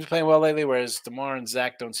 Toronto seems to be playing well lately, whereas DeMar and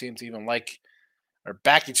Zach don't seem to even like or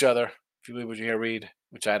back each other. If you believe what you hear, read,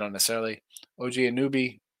 which I don't necessarily. OG and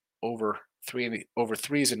Newbie over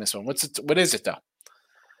threes in this one. What is it though?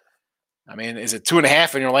 I mean, is it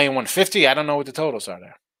 2.5 and you're laying 150? I don't know what the totals are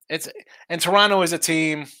there. And Toronto is a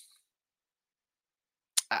team.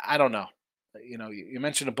 I don't know. You know, you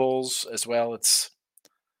mentioned the Bulls as well. It's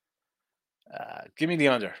give me the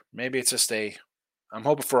under. Maybe it's just I'm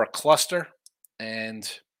hoping for a cluster and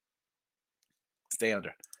stay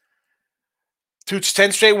under. Toots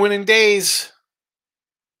 10 straight winning days.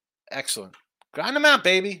 Excellent. Grind them out,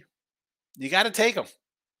 baby. You got to take them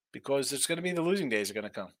because there's going to be the losing days are going to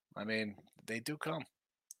come. I mean, they do come.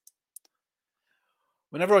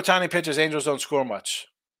 Whenever Ohtani pitches, Angels don't score much.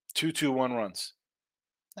 2-2-1 runs.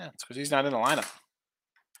 Yeah, it's because he's not in the lineup.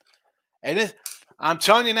 And I'm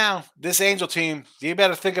telling you now, this Angel team, you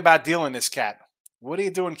better think about dealing this cat. What are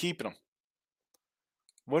you doing keeping him?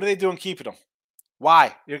 What are they doing keeping him?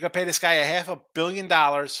 Why? You're going to pay this guy $500 million.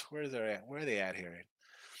 Where are they at? Where are they at here?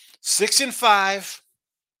 6-5.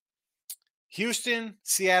 Houston,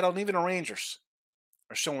 Seattle, and even the Rangers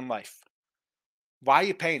are showing life. Why are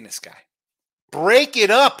you paying this guy? Break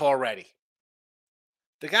it up already.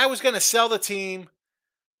 The guy was going to sell the team.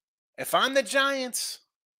 If I'm the Giants,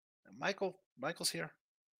 Michael's here.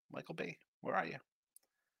 Michael B., where are you?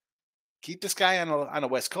 Keep this guy on the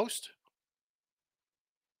West Coast.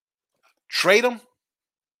 Trade him.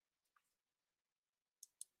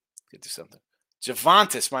 Get to something.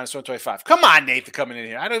 Javantis minus 125. Come on, Nathan, coming in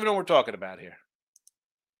here. I don't even know what we're talking about here.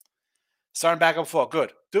 Starting back up full.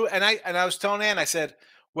 Good. And I was telling Ann, I said,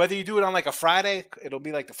 whether you do it on like a Friday, it'll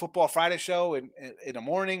be like the Football Friday show in the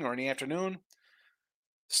morning or in the afternoon.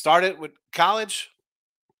 Start it with college,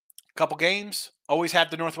 a couple games. Always have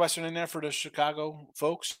the Northwestern in there for the Chicago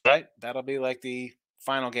folks, right? That'll be like the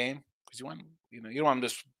final game because you don't want them to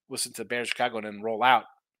just listen to Bears Chicago and then roll out.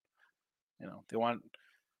 You know,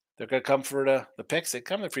 they're going to come for the picks. They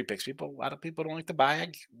come to free picks. A lot of people don't like to buy.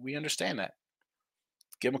 We understand that.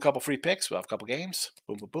 Give them a couple free picks. We'll have a couple games.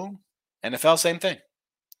 Boom, boom, boom. NFL, same thing.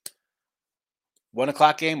 1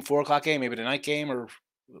 o'clock game, 4 o'clock game, maybe the night game or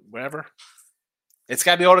whatever. It's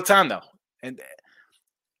got to be all the time, though. And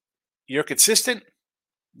you're consistent,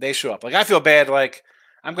 they show up. Like, I feel bad. Like,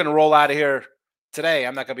 I'm going to roll out of here today.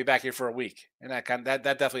 I'm not going to be back here for a week. And that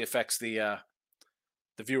definitely affects the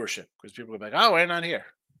viewership because people are like, oh, we're not here.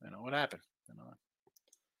 You know, what happened? You know,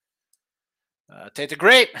 Tate,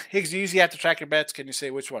 great. Higgs, you usually have to track your bets. Can you say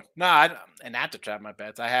which one? No, I don't have to track my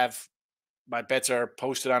bets. My bets are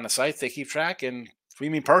posted on the site. They keep track. And for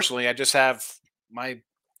me personally, I just have my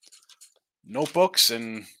notebooks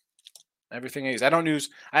and everything I use. I don't use,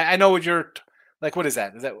 I know what you're, like, what is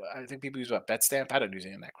that? Is that, I think people use what, Betstamp? I don't use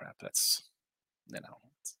any of that crap. That's, I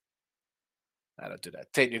don't do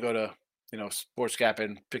that. Tate, you go to, Sports Gap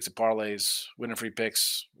and picks and parlays, winning free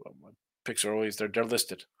picks. Well, my picks are always, they're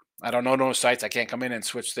listed. I don't know those sites. I can't come in and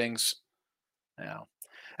switch things.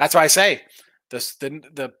 That's why I say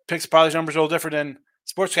the picks and parlays numbers are a little different than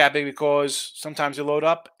Sports Gap because sometimes you load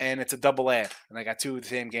up and it's a double ad and I got 2 of the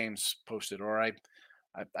same games posted, or I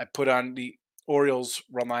put on the Orioles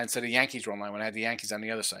run line instead of Yankees run line when I had the Yankees on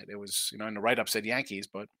the other side. It was, in the write-up said Yankees,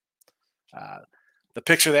 but the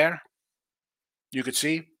picture there, you could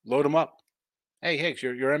see, load them up. Hey, Higgs,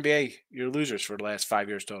 your NBA, you're losers for the last 5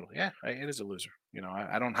 years total. Yeah, it is a loser.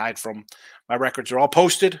 I don't hide from my records. They're all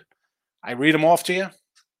posted. I read them off to you.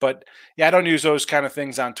 But, yeah, I don't use those kind of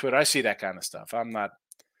things on Twitter. I see that kind of stuff. I'm not,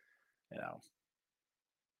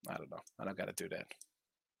 I don't know. I don't got to do that.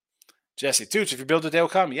 Jesse Tooch, if you build it, they'll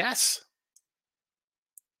come. Yes.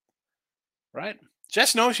 Right?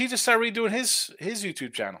 Jess knows he just started redoing his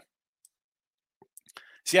YouTube channel.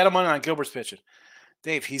 Seattle money on Gilbert's pitching.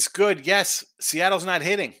 Dave, he's good. Yes, Seattle's not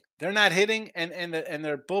hitting. They're not hitting, and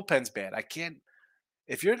their bullpen's bad. I can't.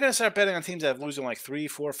 If you're going to start betting on teams that are losing like 3,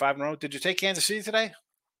 4, 5 in a row, did you take Kansas City today?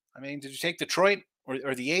 I mean, did you take Detroit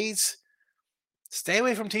or the A's? Stay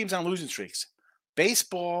away from teams on losing streaks.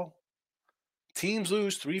 Baseball, teams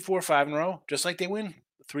lose 3, 4, 5 in a row, just like they win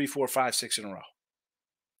 3, 4, 5, 6 in a row.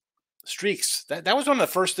 Streaks. That was one of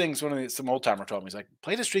the first things some old timer told me. He's like,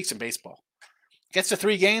 play the streaks in baseball. Gets to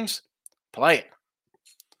 3 games, play it.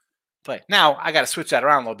 Play. Now, I got to switch that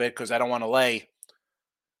around a little bit because I don't want to lay,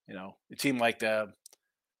 a team like the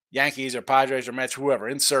Yankees or Padres or Mets, whoever,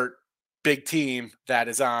 insert big team that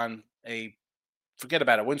is on forget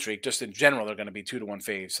about a win streak. Just in general, they're going to be 2-1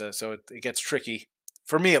 faves. So it gets tricky.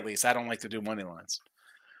 For me, at least. I don't like to do money lines.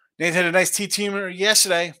 Nathan had a nice T-teamer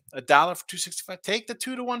yesterday. $1 for $2.65. Take the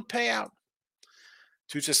 2-1 payout.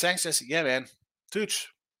 Tooch says, thanks. I said, yeah, man. Tooch,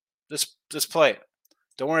 Just play it.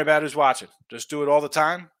 Don't worry about who's watching. Just do it all the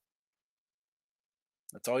time.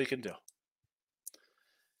 That's all you can do.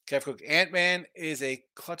 Kev Cook, Ant-Man is a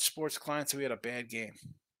Clutch Sports client, so we had a bad game.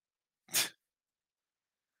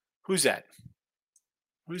 Who's that?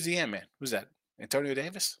 Who's the Ant-Man? Who's that? Antonio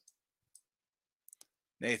Davis?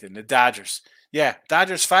 Nathan, the Dodgers. Yeah,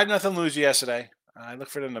 Dodgers 5-0 lose yesterday. I look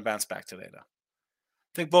for them to bounce back today, though.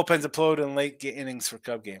 I think bullpens implode in late innings for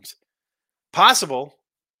Cub games. Possible.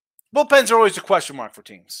 Bullpens are always a question mark for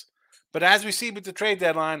teams. But as we see with the trade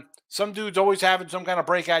deadline, some dude's always having some kind of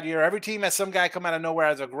breakout year. Every team has some guy come out of nowhere,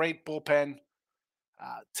 has a great bullpen.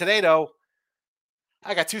 Today, though,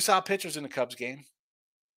 I got 2 solid pitchers in the Cubs game.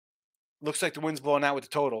 Looks like the wind's blowing out with the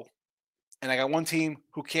total. And I got one team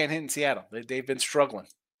who can't hit in Seattle. They've been struggling.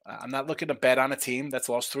 I'm not looking to bet on a team that's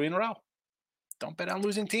lost 3 in a row. Don't bet on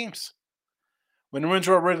losing teams. When the winds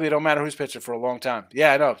are at Wrigley, it don't matter who's pitching for a long time.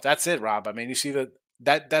 Yeah, I know. That's it, Rob. I mean, you see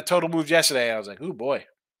that total moved yesterday. I was like, ooh, boy.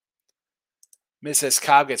 Mrs.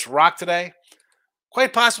 Cobb gets rocked today.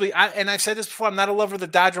 Quite possibly. And I've said this before, I'm not a lover of the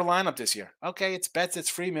Dodger lineup this year. Okay, it's Betts, it's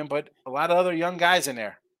Freeman, but a lot of other young guys in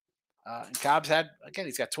there. And Cobb's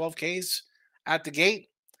he's got 12 Ks out the gate.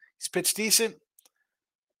 He's pitched decent.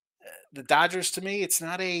 The Dodgers, to me, it's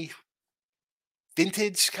not a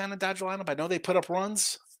vintage kind of Dodger lineup. I know they put up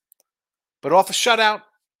runs, but off a shutout,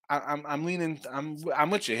 I'm leaning. I'm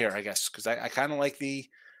with you here, I guess, because I kind of like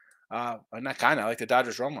I like the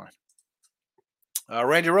Dodgers run line.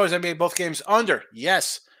 Randy Rose, NBA both games under.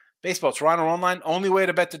 Yes, baseball. Toronto run line. Only way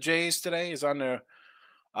to bet the Jays today is on the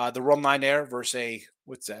run line there versus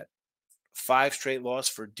what's that? 5 straight loss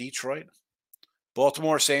for Detroit.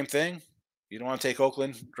 Baltimore, same thing. You don't want to take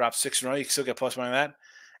Oakland, drop 6 in a row. You can still get plus money on that.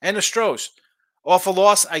 And the Stros. Off a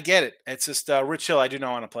loss, I get it. It's just Rich Hill I do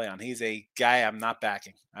not want to play on. He's a guy I'm not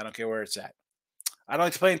backing. I don't care where it's at. I don't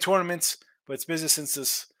like to play in tournaments, but it's business since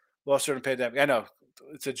this loss during the pandemic. I know.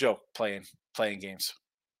 It's a joke playing games.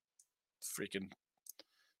 Freaking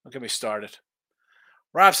don't get me started.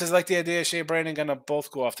 Rob says, like the idea Shea Brandon gonna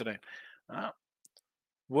both go off tonight.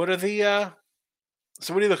 What are the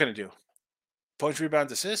so what are you looking to do? Points,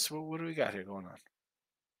 rebounds, assists? What do we got here going on?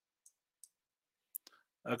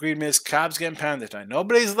 Agreed, Miss Cobb's getting pounded tonight.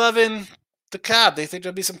 Nobody's loving the Cobb. They think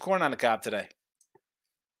there'll be some corn on the Cobb today.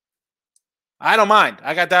 I don't mind.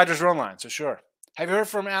 I got Dodgers run line, so sure. Have you heard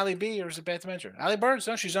from Allie B, or is it bad to mention? Allie Burns?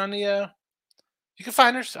 No, she's on the. You can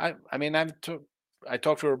find her. I mean, I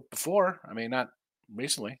talked to her before. I mean, not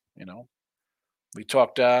recently. You know, we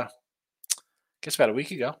talked. I guess about a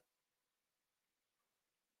week ago.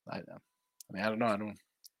 I mean, I don't know.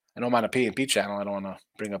 I don't mind a P&P channel. I don't want to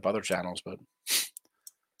bring up other channels, but.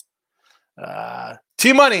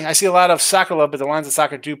 T-Money. I see a lot of soccer love, but the lines of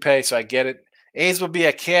soccer do pay, so I get it. A's will be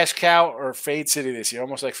a cash cow or fade city this year,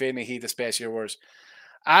 almost like fading the Heat this past year was.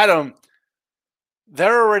 Adam,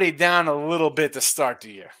 they're already down a little bit to start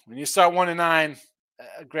the year. When you start 1-9,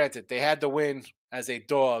 granted, they had to win as a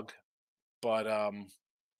dog, but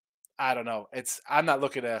I don't know. I'm not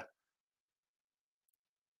looking to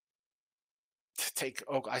take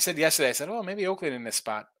Oakland. I said yesterday, oh, maybe Oakland in this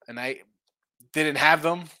spot, and I didn't have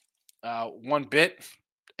them one bit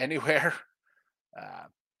anywhere.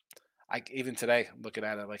 Even today, I'm looking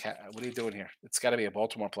at it like, what are you doing here? It's got to be a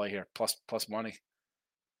Baltimore play here, plus money.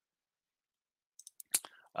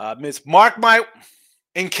 Miz, mark my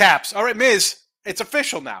in caps. All right, Miz, it's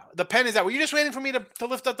official now. The pen is out. Were you just waiting for me to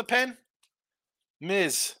lift up the pen?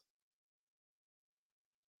 Miz,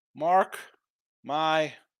 mark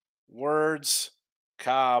my words,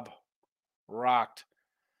 Cobb rocked.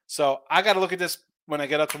 So I got to look at this when I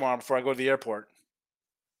get up tomorrow before I go to the airport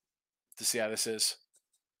to see how this is.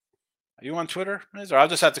 Are you on Twitter, Miz? Or I'll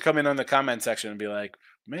just have to come in on the comment section and be like,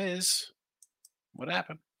 Miz, what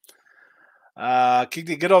happened?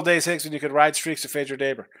 The good old days, Hicks, when you could ride streaks to fade your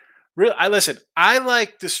neighbor. Listen, I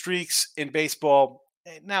like the streaks in baseball.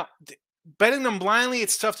 Now, betting them blindly,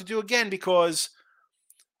 it's tough to do again because,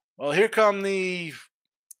 well, here come the,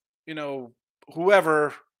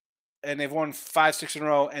 whoever, and they've won 5-6 in a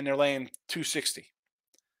row, and they're laying 260.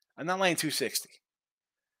 I'm not laying 260.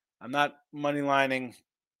 I'm not money lining.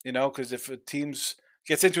 Because if a team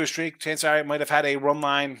gets into a streak, chances are it might have had a run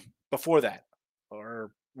line before that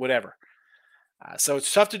or whatever. So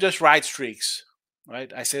it's tough to just ride streaks,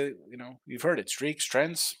 right? I say, you've heard it. Streaks,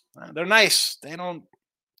 trends, they're nice. They don't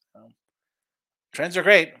trends are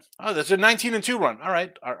great. Oh, there's a 19-2 run. All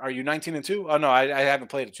right. Are you 19-2? Oh, no, I haven't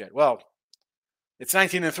played it yet. Well, it's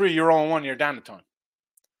 19-3. You're 0-1. You're down a ton.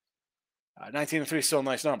 19-3 is still a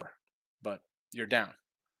nice number, but you're down.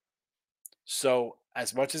 So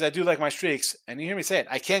as much as I do like my streaks, and you hear me say it,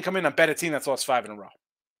 I can't come in and bet a team that's lost 5 in a row.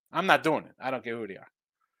 I'm not doing it. I don't care who they are.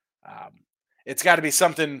 It's got to be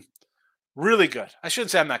something really good. I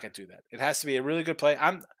shouldn't say I'm not going to do that. It has to be a really good play.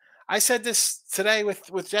 I said this today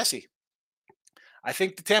with Jesse. I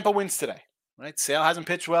think the Tampa wins today. Right? Sale hasn't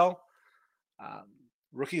pitched well.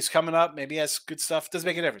 Rookie's coming up. Maybe he has good stuff. Doesn't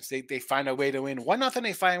make a difference. They find a way to win 1-0.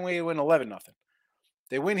 They find a way to win 11-0.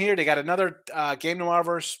 They win here. They got another game tomorrow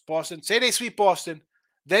versus Boston. Say they sweep Boston.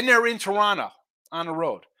 Then they're in Toronto on the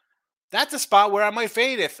road. That's a spot where I might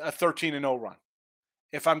fade a 13-0 run.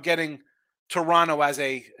 If I'm getting Toronto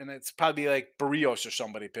and it's probably like Barrios or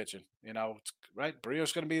somebody pitching, right?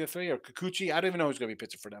 Barrios going to be the 3 or Kikuchi. I don't even know who's going to be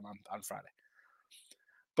pitching for them on Friday.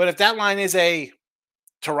 But if that line is a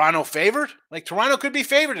Toronto favored, like Toronto could be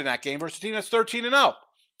favored in that game versus a team that's 13-0.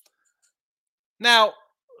 Now,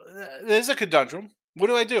 there's a conundrum.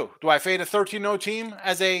 What do? Do I fade a 13-0 team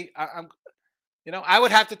as I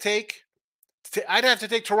would have to take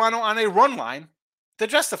Toronto on a run line to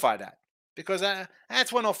justify that. Because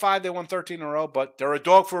that's 105. They won 13 in a row, but they're a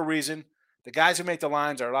dog for a reason. The guys who make the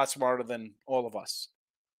lines are a lot smarter than all of us.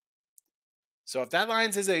 So if that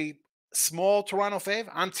lines is a small Toronto fave,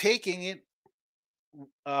 I'm taking it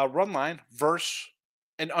run line versus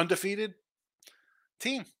an undefeated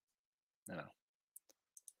team.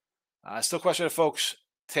 Still question if folks,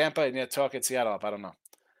 Tampa and yet talking Seattle up. I don't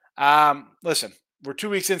know. Listen, we're 2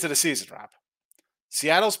 weeks into the season, Rob.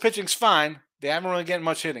 Seattle's pitching's fine. They haven't really getting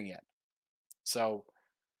much hitting yet. So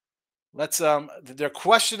they're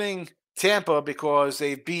questioning Tampa because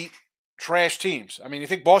they beat trash teams. I mean, you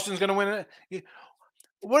think Boston's going to win it?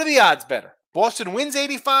 What are the odds better? Boston wins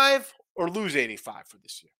 85 or lose 85 for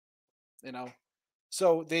this year?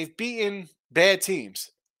 So they've beaten bad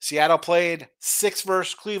teams. Seattle played 6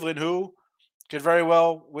 versus Cleveland, who could very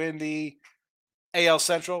well win the AL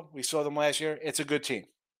Central. We saw them last year. It's a good team.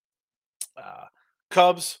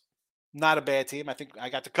 Cubs, not a bad team. I think I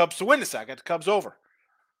got the Cubs to win this. I got the Cubs over.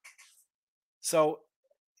 So,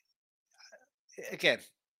 again,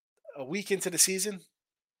 a week into the season,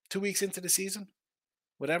 2 weeks into the season,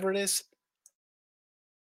 whatever it is,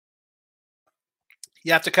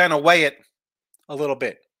 you have to kind of weigh it a little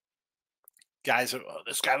bit. Guys,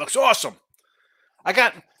 this guy looks awesome.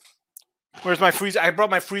 Where's my freezing? I brought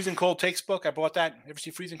my Freezing Cold Takes book. I bought that. Ever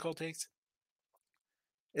see Freezing Cold Takes?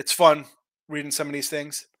 It's fun reading some of these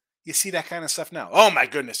things. You see that kind of stuff now. Oh, my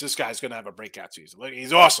goodness, this guy's going to have a breakout season. Look,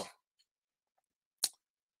 he's awesome.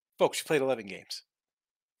 Folks, you played 11 games.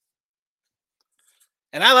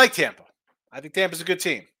 And I like Tampa. I think Tampa's a good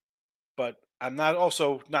team. But I'm not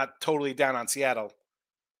totally down on Seattle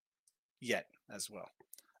yet as well.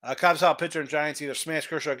 Cubs help pitcher and Giants either smash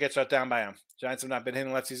Kershaw or get shut down by him. Giants have not been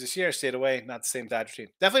hitting lefties this year. Stayed away. Not the same Dodger team.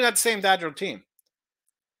 Definitely not the same Dodger team.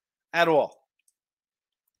 At all.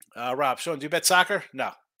 Rob, Sean, do you bet soccer?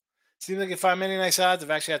 No. Seems like you find many nice odds. I've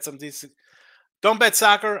actually had some decent. Don't bet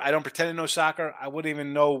soccer. I don't pretend to know soccer. I wouldn't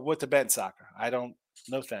even know what to bet in soccer. I don't.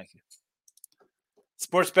 No, thank you.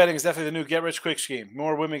 Sports betting is definitely the new get-rich-quick scheme.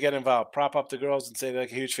 More women get involved. Prop up the girls and say they're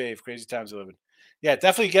like a huge fave. Crazy times we live in. Yeah,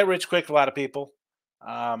 definitely get rich quick. A lot of people.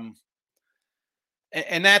 And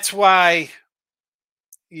that's why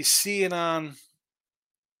you see it on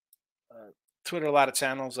Twitter, a lot of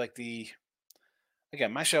channels like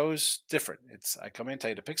again, my show is different. I come in, tell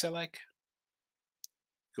you the picks I like,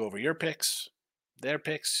 go over your picks, their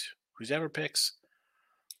picks, who's ever picks.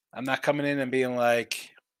 I'm not coming in and being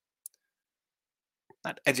like,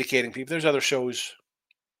 not educating people. There's other shows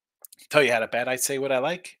tell you how to bet. I say what I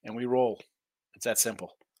like and we roll. It's that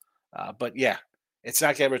simple. But yeah, it's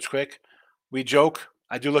not get rich quick. We joke.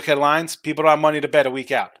 I do look at lines. People don't have money to bet a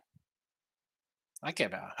week out. I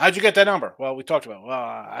can't bet. How'd you get that number? Well, we talked about it. Well,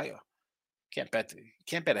 I can't bet. You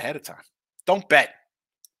can't bet ahead of time. Don't bet.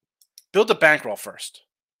 Build a bankroll first.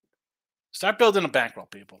 Start building a bankroll,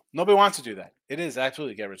 people. Nobody wants to do that. It is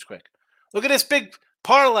absolutely get rich quick. Look at this big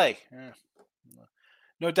parlay.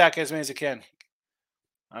 No doubt as many as I can.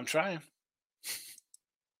 I'm trying.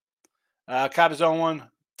 Cobb is 0-1,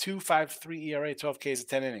 2.53 ERA, 12 Ks,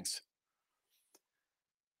 10 innings.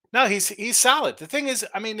 No, he's solid. The thing is,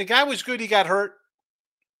 I mean, the guy was good. He got hurt.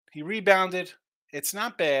 He rebounded. It's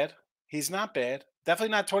not bad. He's not bad.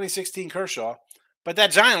 Definitely not 2016 Kershaw. But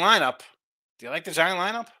that Giant lineup, do you like the Giant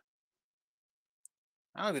lineup?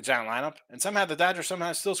 I like the Giant lineup. And somehow the Dodgers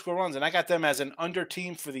still score runs. And I got them as an under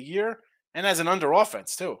team for the year and as an under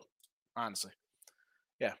offense, too, honestly.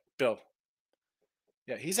 Yeah, Bill.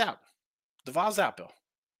 Yeah, he's out. Duvall's out, Bill.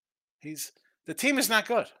 The team is not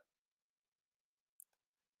good.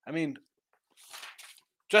 I mean,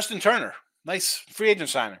 Justin Turner, nice free agent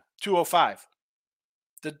signing, 205.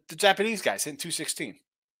 The Japanese guys hitting 216.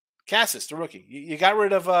 Cassis, the rookie. You got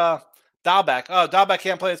rid of Dahlbeck. Oh, Dahlbeck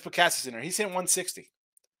can't play. Let's put Cassis in there. He's hitting 160.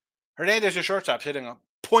 Hernandez, your shortstop's hitting a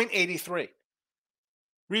 .83.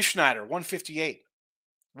 Reef Schneider, 158.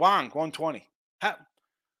 Wong, 120. I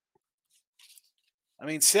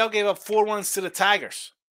mean, Sale gave up 4 runs to the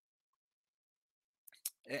Tigers.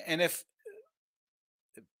 And if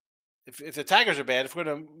the Tigers are bad, if we're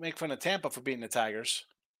going to make fun of Tampa for beating the Tigers,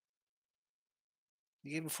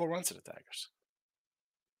 you gave them 4 runs to the Tigers.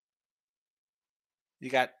 You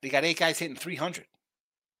got 8 guys hitting 300.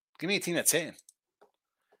 Give me a team that's hitting.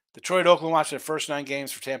 Detroit, Oakland watching the first 9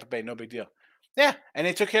 games for Tampa Bay. No big deal. Yeah, and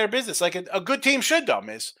they took care of business like a good team should, though,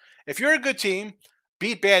 Miz. If you're a good team,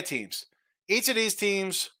 beat bad teams. Each of these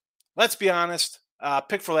teams, let's be honest,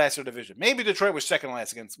 picked for last in the division. Maybe Detroit was second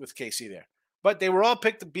last with KC there. But they were all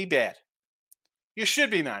picked to be bad. You should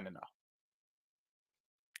be 9-0.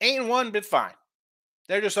 8-1, but fine.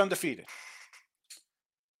 They're just undefeated.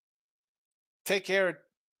 Take care.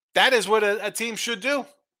 That is what a team should do.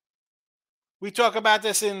 We talk about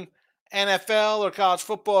this in NFL or college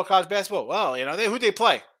football or college basketball. Well, who they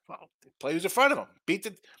play? Well, they play who's in front of them.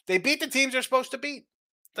 They beat the teams they're supposed to beat.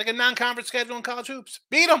 It's like a non-conference schedule in college hoops.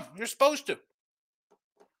 Beat them. You're supposed to.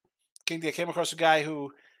 I came across a guy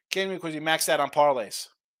who came to me because he maxed out on parlays.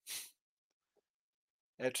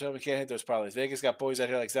 We can't hit those parlays. Vegas got boys out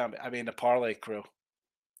here like zombie. I mean, the parlay crew.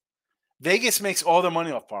 Vegas makes all their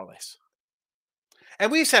money off parlays.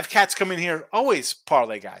 And we used to have cats come in here, always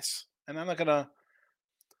parlay guys. And I'm not going to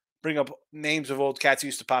bring up names of old cats who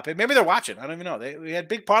used to pop in. Maybe they're watching. I don't even know. We had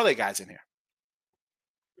big parlay guys in here.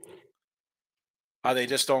 They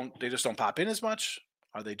just don't pop in as much?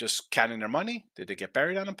 Are they just counting their money? Did they get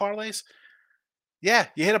buried on the parlays? Yeah,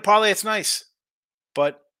 you hit a parlay, it's nice.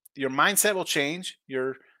 But your mindset will change.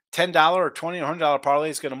 Your $10 or $20 or $100 parlay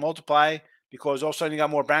is going to multiply because all of a sudden you got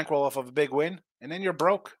more bankroll off of a big win, and then you're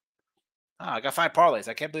broke. I got 5 parlays.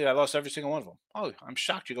 I can't believe I lost every single one of them. Oh, I'm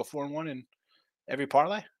shocked you go 4-1 in every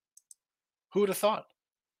parlay. Who would have thought?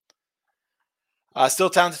 Still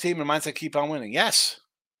talented team and mindset keep on winning. Yes.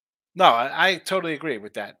 No, I totally agree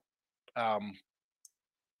with that.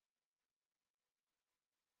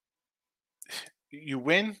 You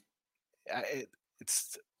win.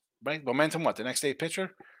 It's right. Momentum. What the next day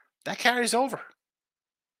pitcher that carries over.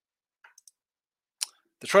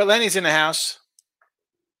 Detroit Lenny's in the house.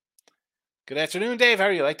 Good afternoon, Dave. How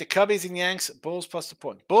are you? Like the Cubbies and Yanks? Bulls plus the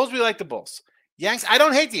point. Bulls, we like the Bulls. Yanks, I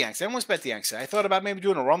don't hate the Yanks. Everyone's bet the Yanks. I thought about maybe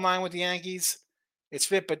doing a run line with the Yankees. It's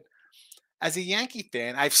fit, but as a Yankee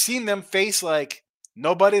fan, I've seen them face like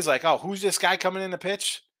nobody's like, oh, who's this guy coming in to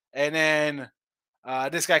pitch? And then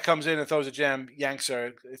this guy comes in and throws a gem. Yanks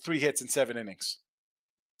are 3 hits in 7 innings.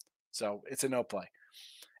 So it's a no play.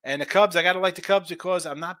 And the Cubs, I got to like the Cubs because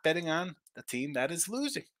I'm not betting on the team that is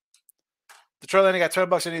losing. Detroit Lenny got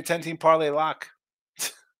 $12. I need a 10-team parlay lock.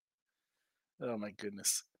 Oh, my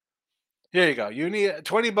goodness. Here you go. You need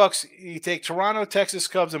 $20. You take Toronto, Texas,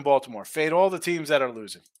 Cubs, and Baltimore. Fade all the teams that are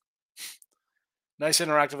losing. Nice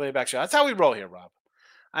interactive layback show. That's how we roll here, Rob.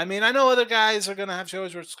 I mean, I know other guys are going to have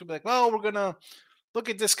shows where it's going to be like, well, we're going to look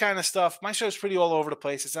at this kind of stuff. My show's pretty all over the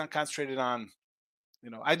place. It's not concentrated on,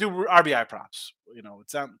 I do RBI props.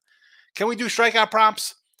 It's not. Can we do strikeout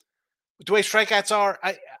props? The way strikeouts are,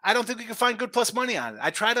 I don't think we can find good plus money on it.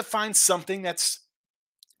 I try to find something that's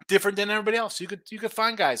different than everybody else. You could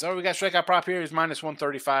find guys. Oh, we got strikeout prop here. He's minus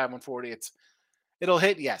 135, 140. It'll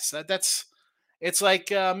hit. Yes, it's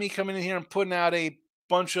like me coming in here and putting out a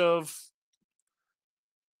bunch of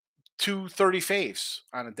 230 faves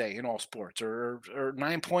on a day in all sports or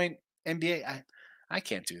 9-point NBA. I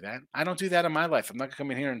can't do that. I don't do that in my life. I'm not going to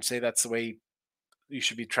come in here and say that's the way you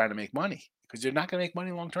should be trying to make money because you're not going to make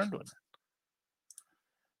money long term doing that.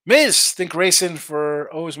 Miz, think Grayson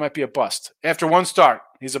for O's might be a bust. After one start,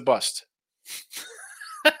 he's a bust.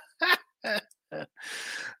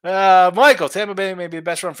 Michael, Tampa Bay may be the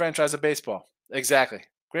best run franchise of baseball. Exactly.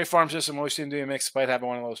 Great farm system. Always seem to be a mix despite having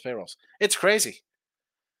one of those payrolls. It's crazy.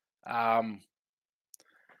 They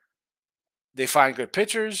find good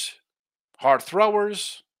pitchers, hard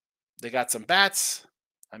throwers. They got some bats.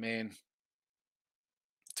 I mean,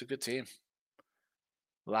 it's a good team.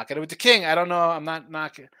 Lock it with the king. I don't know. I'm not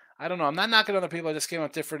knocking other people. I just came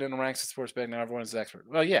up different in the ranks of sports betting. Now everyone's an expert.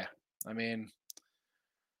 Well, yeah. I mean,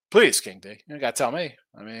 please, King D. You got to tell me.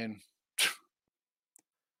 I mean,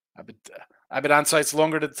 I've been on sites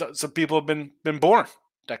longer than some people have been born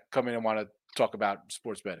that come in and want to talk about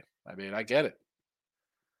sports betting. I mean, I get it.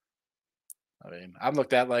 I mean, I'm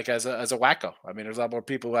looked at like as a wacko. I mean, there's a lot more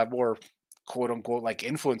people who have more quote unquote like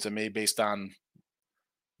influence than me based on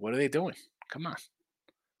what are they doing? Come on.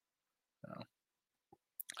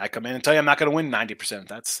 I come in and tell you I'm not going to win 90%.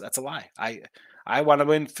 That's a lie. I want to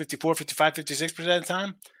win 54, 55, 56% of the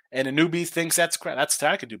time. and a newbie thinks that's crap.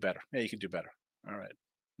 I could do better. Yeah, you could do better. All right.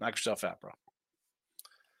 Knock yourself out, bro.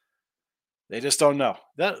 They just don't know.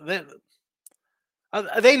 They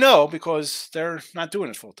know because they're not doing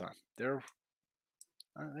it full time.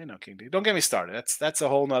 They know King D. Don't get me started. That's a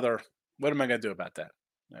whole nother. What am I going to do about that?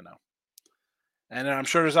 I know. And I'm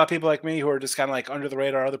sure there's a lot of people like me who are just kind of like under the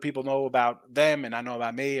radar. Other people know about them, and I know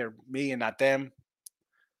about me, or me and not them.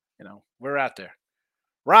 We're out there.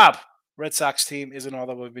 Rob, Red Sox team isn't all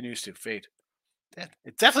that we've been used to. Fade.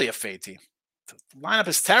 It's definitely a fade team. The lineup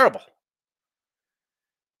is terrible.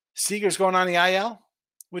 Seager's going on the IL.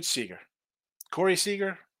 Which Seager? Corey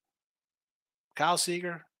Seager? Kyle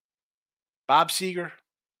Seager? Bob Seager?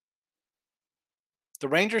 The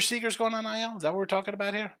Ranger Seager's going on IL? Is that what we're talking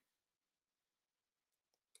about here?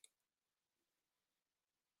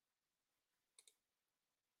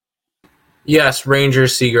 Yes, Ranger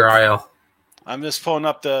Seager IL. I'm just pulling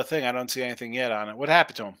up the thing. I don't see anything yet on it. What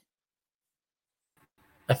happened to him?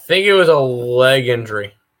 I think it was a leg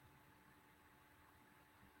injury.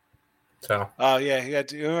 So. Oh, yeah. He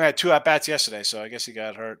only had 2 at-bats yesterday, so I guess he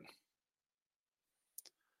got hurt.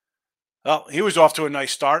 Well, he was off to a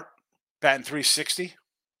nice start, batting .360.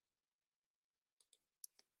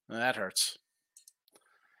 That hurts.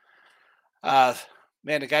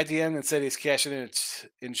 Man, the guy DM'd and said he's cashing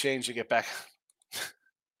in change to get back.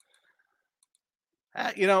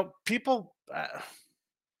 People,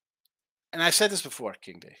 and I've said this before,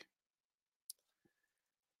 King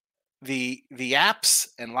D. The apps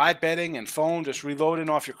and live betting and phone just reloading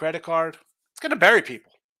off your credit card, it's going to bury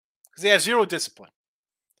people because they have zero discipline.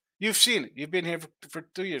 You've seen it. You've been here for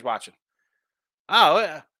 2 years watching.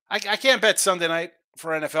 Oh, I can't bet Sunday night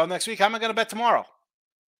for NFL next week. How am I going to bet tomorrow?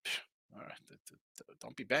 All right.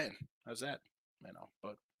 Don't be betting. How's that?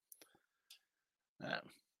 But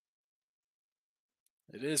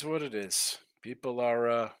it is what it is. People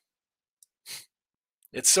are,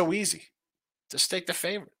 it's so easy. Just take the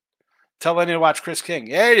favorite. Tell Lenny to watch Chris King.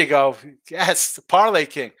 There you go. Yes, the Parlay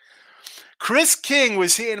King. Chris King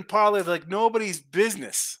was hitting parlay like nobody's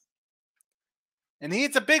business. And he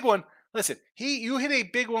hits a big one. Listen, you hit a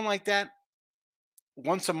big one like that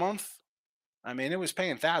once a month. I mean, it was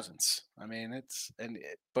paying thousands. I mean,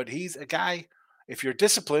 but he's a guy, if you're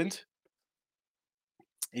disciplined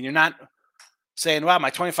and you're not saying, wow,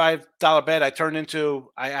 my $25 bet I turned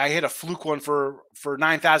into, I hit a fluke one for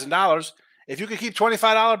 $9,000. If you could keep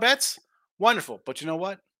 $25 bets, wonderful. But you know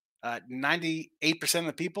what? 98% of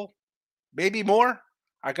the people, maybe more,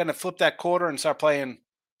 are going to flip that quarter and start playing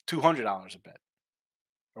 $200 a bet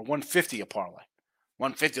or $150 a parlay.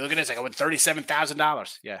 $150. Look at this. I got win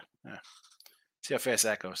 $37,000. Yeah. See how fast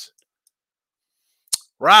that goes.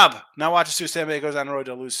 Rob, now watch Sioux San Diego goes on the road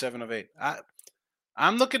to lose 7 of 8.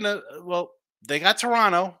 I'm looking at, they got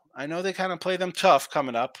Toronto. I know they kind of play them tough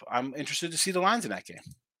coming up. I'm interested to see the lines in that game.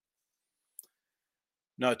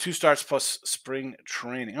 No, 2 starts plus spring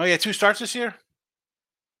training. Oh, yeah, 2 starts this year?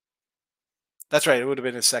 That's right. It would have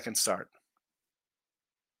been his second start.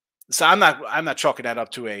 So I'm not chalking that up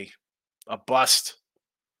to a bust.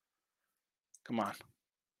 Come on.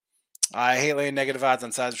 I hate laying negative odds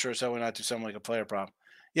on sides of sure so we not do something like a player prop.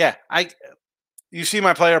 Yeah, you see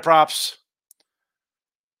my player props.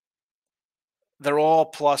 They're all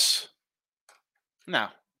plus.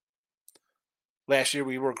 Now, last year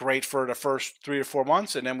we were great for the first 3 or 4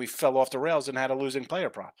 months, and then we fell off the rails and had a losing player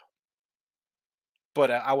prop.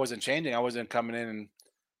 But I wasn't changing. I wasn't coming in and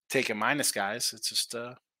taking minus guys. It's just,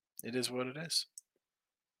 it is what it is.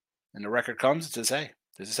 And the record comes, it says, hey,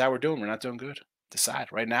 this is how we're doing. We're not doing good.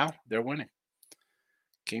 Decide. Right now, they're winning.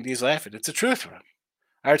 King D's laughing. It's the truth for him.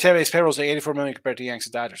 Our Tampa Bay's payroll is like $84 million compared to Yankees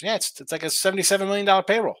and Dodgers. Yeah, it's like a $77 million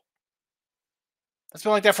payroll. That's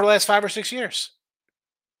been like that for the last 5 or 6 years.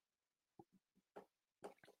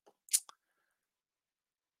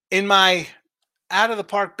 In my out of the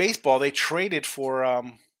park baseball, they traded for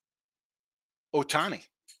Ohtani.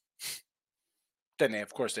 Then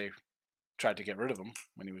of course, they tried to get rid of him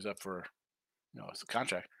when he was up for, his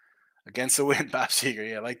contract. Against the wind, Bob Seager.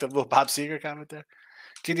 Yeah, like the little Bob Seager comment there.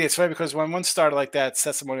 Kitty, it's funny because when one started like that,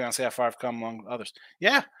 sets the money on say how far I've come among others.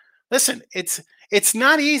 Yeah, listen, it's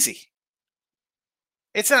not easy.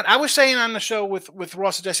 It's not. I was saying on the show with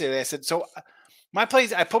Ross yesterday, I said, so my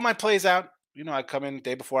plays, I put my plays out. I come in the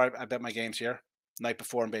day before I bet my games here, night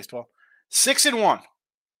before in baseball. 6-1.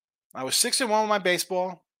 I was 6-1 with my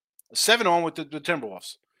baseball, 7-1 with the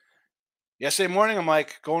Timberwolves. Yesterday morning, I'm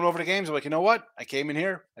like going over the games. I'm like, you know what? I came in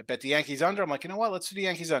here. I bet the Yankees under. I'm like, you know what? Let's do the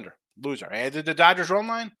Yankees under. Loser. I added the Dodgers run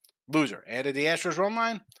line. Loser. Added the Astros run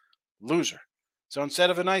line. Loser. So instead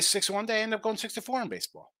of a nice 6-1 day, I end up going 6-4 in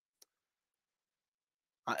baseball.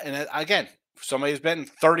 And again, somebody who's been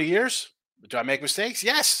 30 years, do I make mistakes?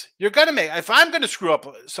 Yes, you're going to make. If I'm going to screw up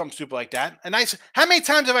something stupid like that, and how many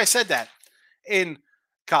times have I said that in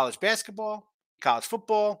college basketball, college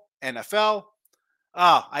football, NFL?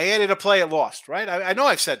 Oh, I added a play, it lost, right? I know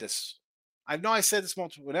I've said this. I know I said this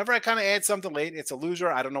multiple. Whenever I kind of add something late, it's a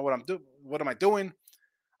loser. I don't know what I'm doing. What am I doing?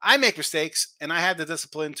 I make mistakes, and I have the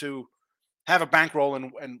discipline to have a bankroll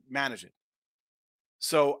and manage it.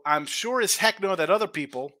 So I'm sure as heck know that other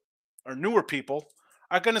people or newer people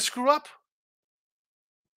are going to screw up.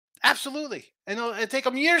 Absolutely, and it'll take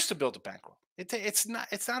them years to build a bankroll. It's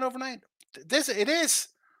not overnight. It is.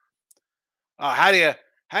 How do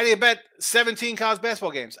you bet 17 college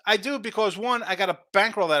basketball games? I do because one, I got a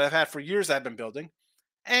bankroll that I've had for years that I've been building,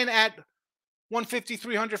 and at 150,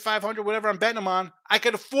 300, 500, whatever I'm betting them on, I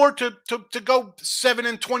could afford to go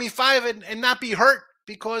 7-25 and not be hurt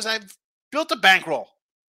because I've built a bankroll.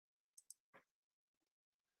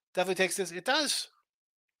 Definitely takes this. It does.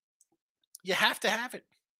 You have to have it.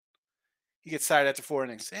 He gets tired after 4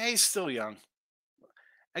 innings. Hey, he's still young.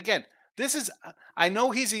 Again, I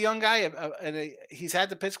know he's a young guy and he's had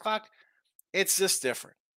the pitch clock. It's just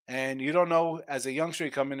different. And you don't know, as a youngster,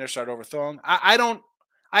 you come in there, start overthrowing. I don't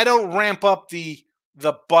ramp up the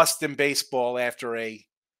bust in baseball after a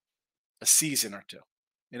season or two.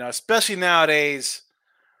 Especially nowadays,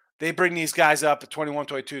 they bring these guys up at 21,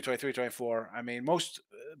 22, 23, 24. I mean,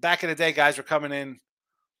 back in the day, guys were coming in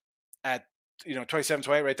at 27,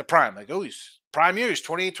 28, right? The prime. Like, oh, he's prime years,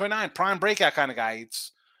 28, 29, prime breakout kind of guy.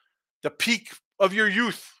 It's the peak of your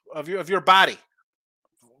youth, of your body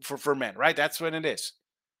for men, right? That's when it is.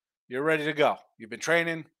 You're ready to go. You've been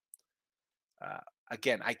training.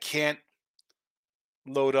 Again, I can't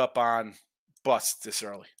load up on busts this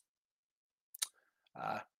early.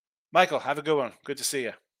 Michael, have a good one. Good to see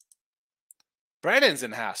you. Brandon's in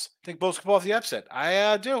the house. I think Bulls could pull off the upset.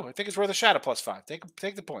 I do. I think it's worth a shot at +5.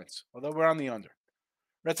 Take the points, although we're on the under.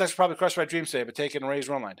 Red Sox probably crushed my dreams today, but taking a Rays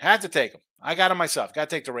run line. Had to take them. I got them myself. Got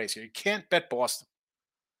to take the Rays here. You can't bet Boston.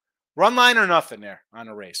 Run line or nothing there on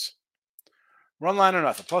a race. Run line or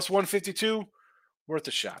nothing. +152, worth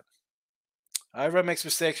a shot. Everyone makes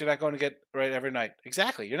mistakes. You're not going to get right every night.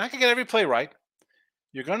 Exactly. You're not going to get every play right.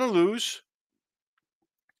 You're going to lose.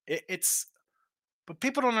 But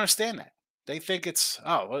people don't understand that. They think it's,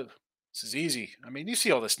 well, this is easy. I mean, you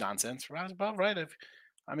see all this nonsense, right? About right.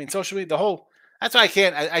 Social media, that's why I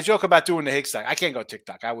can't. I joke about doing the Higgs thing. I can't go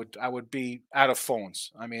TikTok. I would be out of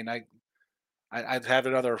phones. I mean, I'd have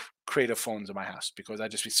another creative phones in my house because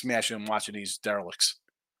I'd just be smashing and watching these derelicts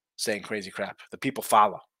saying crazy crap. The people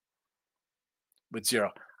follow with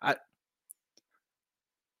zero.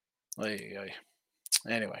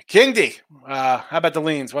 Anyway, King D. How about the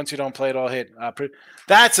leans? Once you don't play it all hit.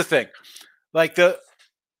 That's the thing.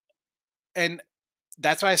 And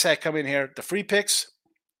that's why I say I come in here. The free picks,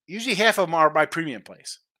 usually half of them are my premium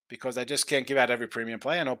plays because I just can't give out every premium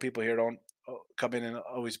play. I know people here don't come in and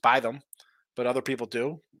always buy them, but other people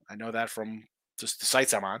do. I know that from just the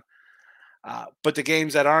sites I'm on. But the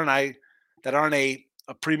games that aren't a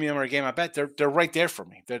premium or a game I bet, they're right there for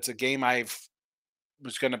me. That's a game I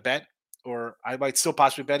was going to bet, or I might still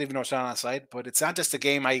possibly bet, even though it's not on site. But it's not just a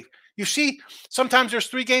game you see. Sometimes there's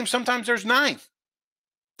 3 games, sometimes there's 9.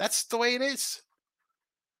 That's the way it is.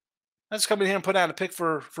 Let's come in here and put out a pick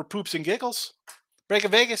for poops and giggles. Break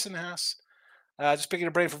of Vegas in the house. Just picking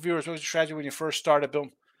a brain for viewers. What was your strategy when you first started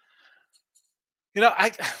building?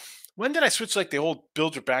 When did I switch the old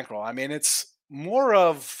build your bankroll? I mean, it's more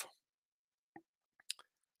of,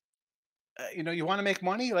 you want to make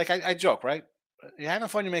money. I joke, right? You're having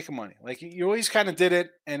fun, you're making money. You always kind of did it,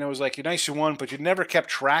 and it was you're nice, you won, but you never kept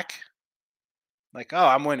track.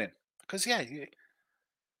 I'm winning. Because, yeah,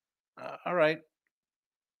 all right.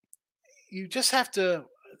 You just have to,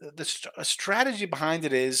 a strategy behind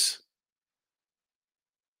it is,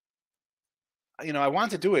 I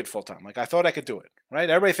want to do it full time. I thought I could do it, right?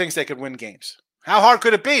 Everybody thinks they could win games. How hard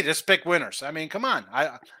could it be? Just pick winners. I mean, come on.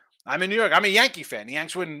 I'm in New York. I'm a Yankee fan. The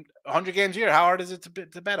Yanks win 100 games a year. How hard is it to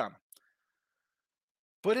bet on them?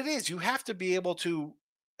 But it is. You have to be able to,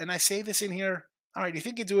 and I say this in here, all right, you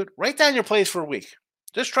think you do it? Write down your plays for a week.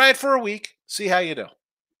 Just try it for a week. See how you do.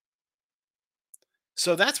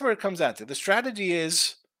 So that's where it comes down to. The strategy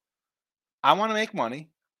is, I want to make money,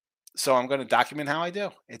 so I'm going to document how I do.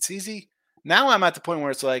 It's easy. Now I'm at the point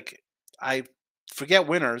where it's I forget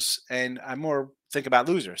winners and I more think about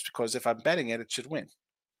losers because if I'm betting it, it should win.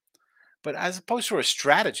 But as opposed to a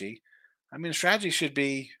strategy, a strategy should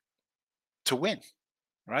be to win,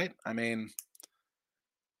 right?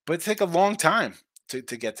 But it took a long time to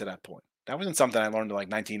get to that point. That wasn't something I learned in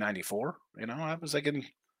 1994. I was in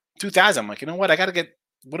 2000. I'm what?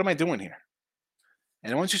 What am I doing here?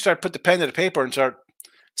 And once you start put the pen to the paper and start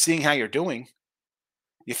seeing how you're doing,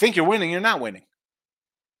 you think you're winning, you're not winning.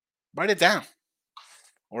 Write it down.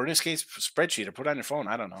 Or in this case, spreadsheet or put it on your phone.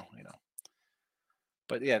 I don't know,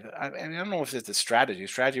 But yeah, I don't know if it's a strategy.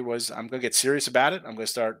 Strategy was I'm going to get serious about it. I'm going to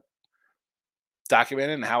start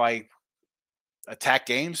documenting how I attack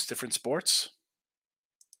games, different sports.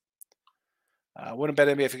 Wouldn't bet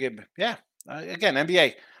NBA if you gave me. Yeah. Again,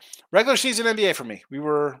 NBA. Regular season NBA for me.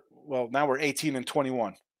 Now we're 18 and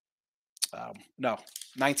 21. No,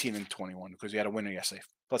 19 and 21 because we had a winner yesterday.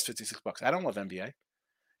 Plus $56. I don't love NBA.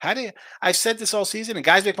 I've said this all season, and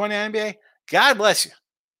guys make money on NBA. God bless you.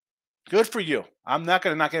 Good for you. I'm not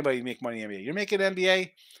going to knock anybody who make money in NBA. You're making NBA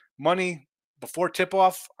money before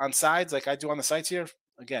tip-off on sides like I do on the sites here.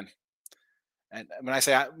 Again, and when I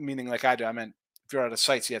say meaning like I do, I meant if you're at the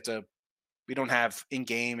sites, we don't have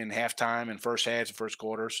in-game and halftime and first halves and first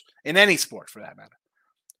quarters in any sport for that matter.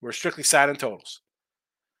 We're strictly side and totals.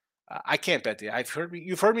 I can't bet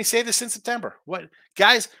you've heard me say this since September. What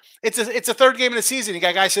guys? It's a third game of the season. You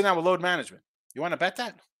got guys sitting down with load management. You want to bet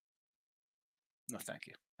that? No, thank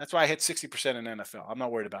you. That's why I hit 60% in NFL. I'm not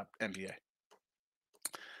worried about NBA.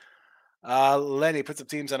 Lenny put some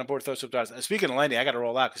teams on the board. Throw some darts. Speaking of Lenny, I got to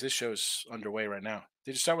roll out because this show's underway right now.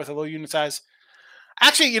 Did you start with a low unit size?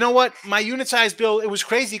 Actually, you know what? My unit size bill, it was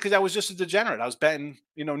crazy because I was just a degenerate. I was betting,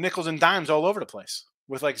 nickels and dimes all over the place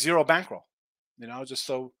with like zero bankroll. Just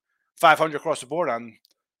so 500 across the board on,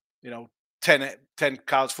 10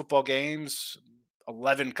 college football games,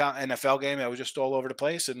 11 NFL games. I was just all over the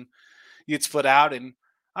place, and you'd split out. And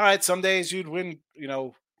all right, some days you'd win, a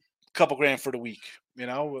couple grand for the week.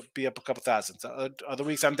 Be up a couple thousand. Other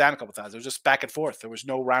weeks I'm down a couple thousand. It was just back and forth. There was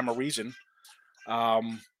no rhyme or reason.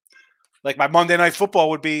 Like my Monday Night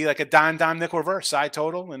Football would be like a dime nickel reverse side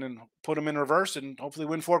total, and then put them in reverse and hopefully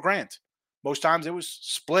win $4,000. Most times it was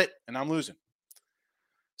split and I'm losing.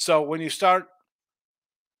 So when you start,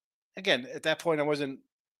 again, at that point, I wasn't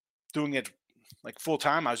doing it like full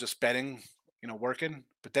time. I was just betting, working.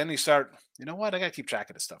 But then you start, you know what? I got to keep track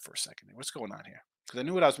of this stuff for a second. What's going on here? Because I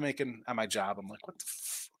knew what I was making at my job. I'm like, what the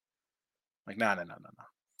Like, no.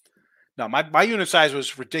 No, my unit size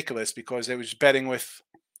was ridiculous because they was betting with,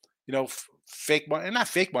 fake money, and not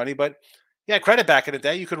fake money, but yeah, credit back in the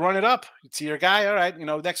day. You could run it up. You'd see your guy. All right,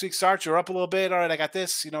 next week starts, you're up a little bit. All right, I got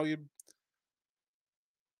this.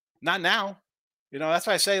 Not now. That's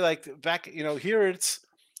why I say like back, here it's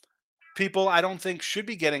people I don't think should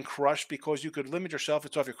be getting crushed because you could limit yourself.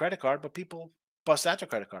 It's off your credit card, but people bust out your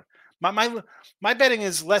credit card. My betting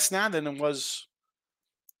is less now than it was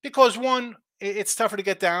because one, it's tougher to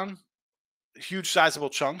get down huge sizable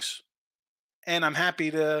chunks. And I'm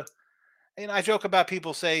happy to, I joke about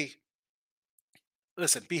people say,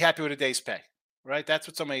 listen, be happy with a day's pay, right? That's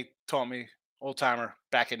what somebody told me, old timer,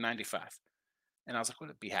 back in 95. And I was like,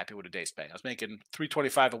 well, be happy with a day's pay. I was making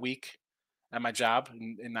 $325 a week at my job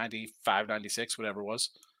in 95, 96, whatever it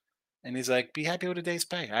was. And he's like, be happy with a day's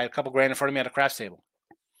pay. I had a couple grand in front of me at a craps table.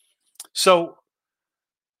 So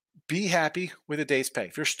be happy with a day's pay.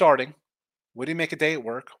 If you're starting, what do you make a day at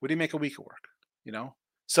work? What do you make a week at work?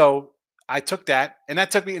 So I took that, and that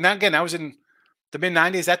took me, and again, I was in the mid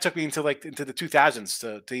 90s. That took me into the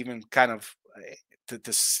 2000s to even kind of to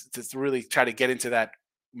really try to get into that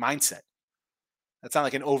mindset. That's not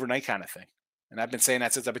like an overnight kind of thing. And I've been saying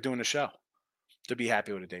that since I've been doing the show, to be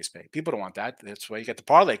happy with a day's pay. People don't want that. That's why you get the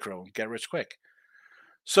parlay crew and get rich quick.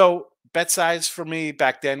 So bet size for me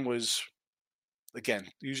back then was, again,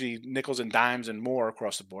 usually nickels and dimes and more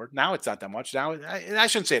across the board. Now it's not that much. Now I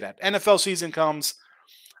shouldn't say that. NFL season comes,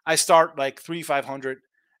 I start like 500,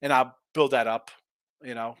 and I'll build that up.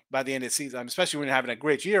 By the end of the season, especially when you're having a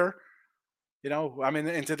great year, I'm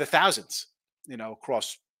into the thousands.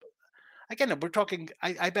 Across. Again, we're talking.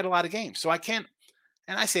 I bet a lot of games, so I can't.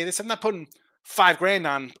 And I say this: I'm not putting $5,000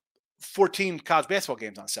 on 14 college basketball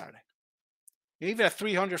games on Saturday. Even at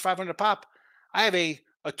 300, 500 pop, I have a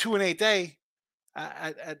 2 and 8 day.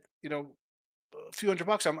 At a few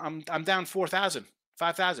 $100, I'm down 4,000,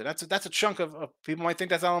 5,000. That's a chunk of people might think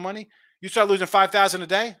that's a lot of money. You start losing 5,000 a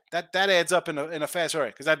day, that adds up in a fast hurry.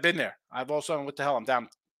 Because I've been there. I've also, what the hell? I'm down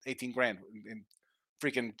 18 grand in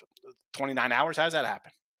freaking 29 hours. How does that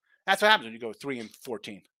happen? That's what happens when you go 3 and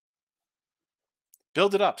 14.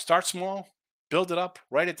 Build it up. Start small. Build it up.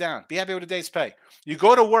 Write it down. Be happy with a day's pay. You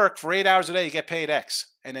go to work for 8 hours a day, you get paid X,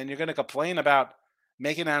 and then you're going to complain about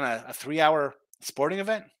making on a 3-hour sporting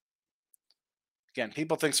event. Again,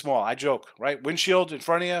 people think small. I joke, right? Windshield in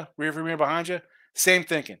front of you, rear view mirror behind you. Same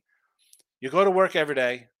thinking. You go to work every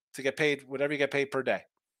day to get paid whatever you get paid per day,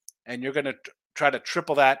 and you're going to try to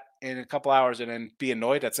triple that in a couple hours and then be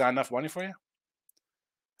annoyed that's not enough money for you.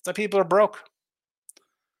 That's why people are broke.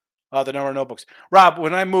 Oh, the number of notebooks. Rob,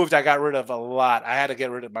 when I moved, I got rid of a lot. I had to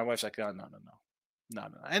get rid of. My wife's like, oh, no.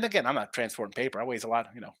 And again, I'm not transporting paper. I weighs a lot.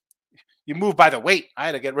 You move by the weight. I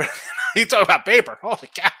had to get rid of. You talk about paper. Holy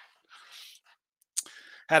cow!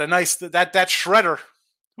 Had a nice that shredder.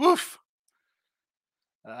 Woof.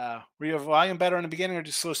 Were your volume better in the beginning or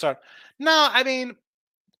just slow start? No, I mean,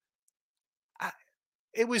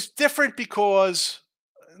 it was different because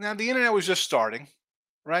now the internet was just starting,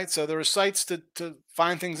 right? So there were sites to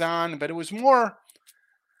find things on, but it was more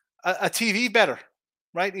a TV better,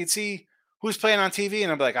 right? You'd see who's playing on TV,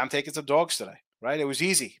 and I'm like, I'm taking some dogs today, right? It was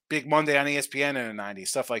easy. Big Monday on ESPN in the '90s,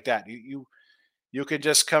 stuff like that. You could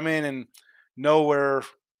just come in and know where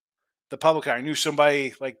the public are. I knew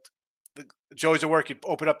somebody like Joey's at work. You'd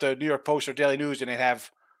open up the New York Post or Daily News, and they'd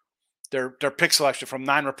have their pick selection from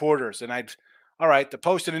 9 reporters, and all right, the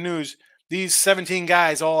Post and the News. These 17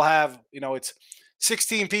 guys all have, it's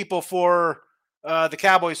 16 people for the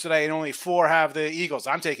Cowboys today, and only 4 have the Eagles.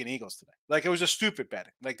 I'm taking Eagles today. Like, it was a stupid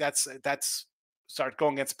betting. Like, that's start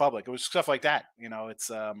going against the public. It was stuff like that. It's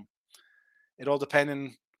it all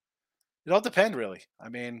depend really. I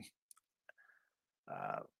mean,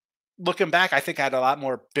 looking back, I think I had a lot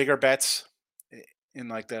more bigger bets in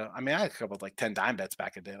I had a couple of 10 dime bets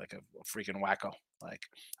back in the day, like a freaking wacko. Like,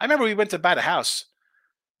 I remember we went to buy the house.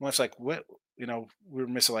 My wife's like, what? We were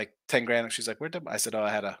missing 10 grand. And she's like, where'd I said, oh, I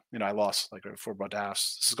had I lost before I bought the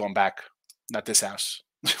house. This is going back, not this house.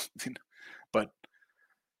 But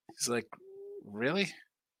he's like, really?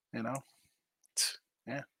 Yeah,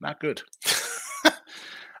 not good.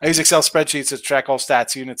 I use Excel spreadsheets to track all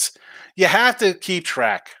stats units. You have to keep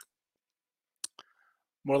track.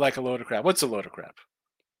 More like a load of crap. What's a load of crap?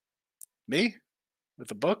 Me? With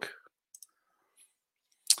the book?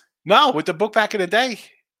 No, with the book back in the day.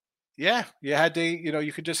 Yeah, you had to,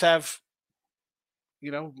 you could just have,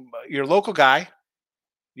 your local guy.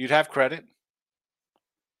 You'd have credit.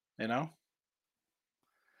 The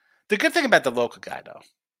good thing about the local guy, though,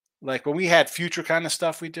 like when we had future kind of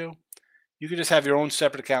stuff we do, you could just have your own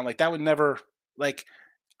separate account. Like that would never,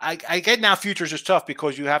 I get now futures is tough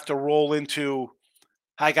because you have to roll into,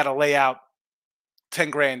 I got to lay out 10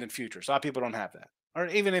 grand in futures. A lot of people don't have that. Or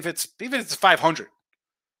even if it's 500.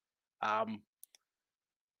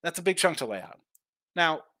 That's a big chunk to lay out.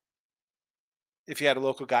 Now, if you had a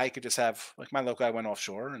local guy, you could just have, my local guy went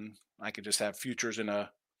offshore, and I could just have futures in a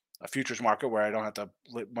futures market where I don't have to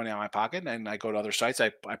let money out of my pocket, and I go to other sites. I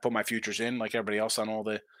put my futures in like everybody else on all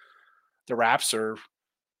the wraps or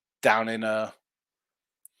down in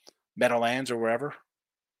Meadowlands or wherever,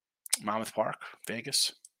 Monmouth Park,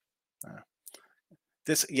 Vegas.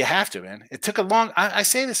 This you have to, man. It took a long. I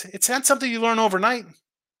say this. It's not something you learn overnight.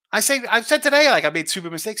 I've said today, I made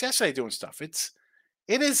stupid mistakes yesterday doing stuff. It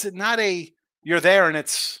is not you're there and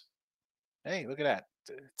it's, hey, look at that.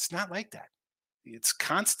 It's not like that. It's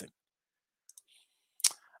constant.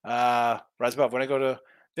 Rise above. When I go to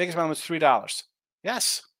Vegas, mine was $3.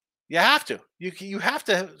 Yes, you have to. You have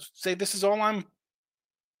to say this is all I'm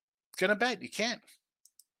gonna bet. You can't.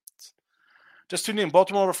 Just tuned in.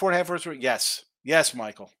 Baltimore over 4.5 first. Yes,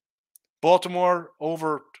 Michael. Baltimore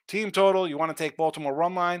over team total. You want to take Baltimore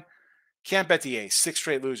run line. Can't bet the A's. 6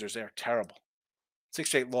 straight losers. They're terrible. 6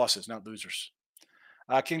 straight losses, not losers.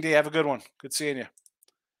 King D, have a good one. Good seeing you.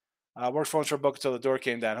 Worked phones for a book until the door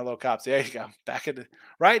came down. Hello, cops. There you go. Back at the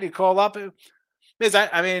right. You call up. It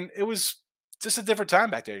was just a different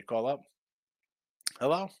time back there. You call up.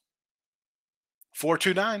 Hello.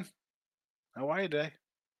 429. How are you today?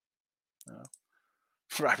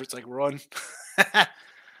 Robert's like, run.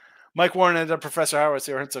 Mike Warren and Professor Howard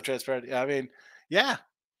say we're so transparent. Yeah.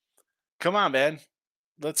 Come on, man.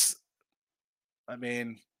 Not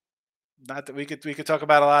that we could talk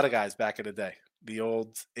about a lot of guys back in the day. The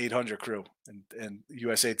old 800 crew and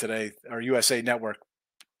USA Today or USA Network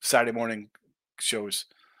Saturday morning shows.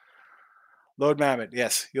 Load management.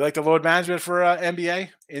 Yes. You like the load management for NBA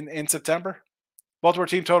in September? Baltimore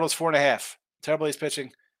team total is 4.5. Terrible A's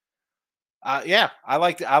pitching. Yeah, I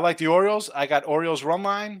like the Orioles. I got Orioles run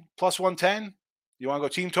line plus 110. You want to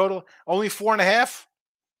go team total? Only 4.5.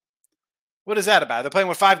 What is that about? They're playing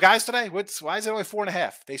with 5 guys today. Why is it only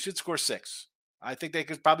 4.5? They should score 6. I think they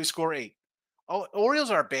could probably score 8. Oh, Orioles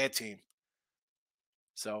are a bad team.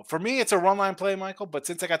 So for me, it's a run line play, Michael. But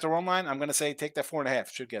since I got the run line, I'm going to say take that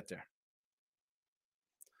 4.5. Should get there.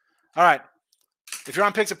 All right. If you're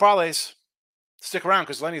on picks and parlays, stick around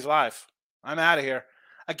because Lenny's live. I'm out of here.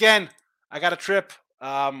 Again, I got a trip.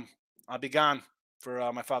 I'll be gone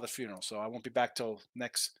for my father's funeral, so I won't be back till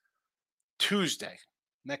next Tuesday.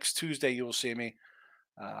 Next Tuesday, you will see me.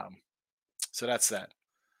 So that's that.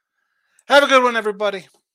 Have a good one, everybody.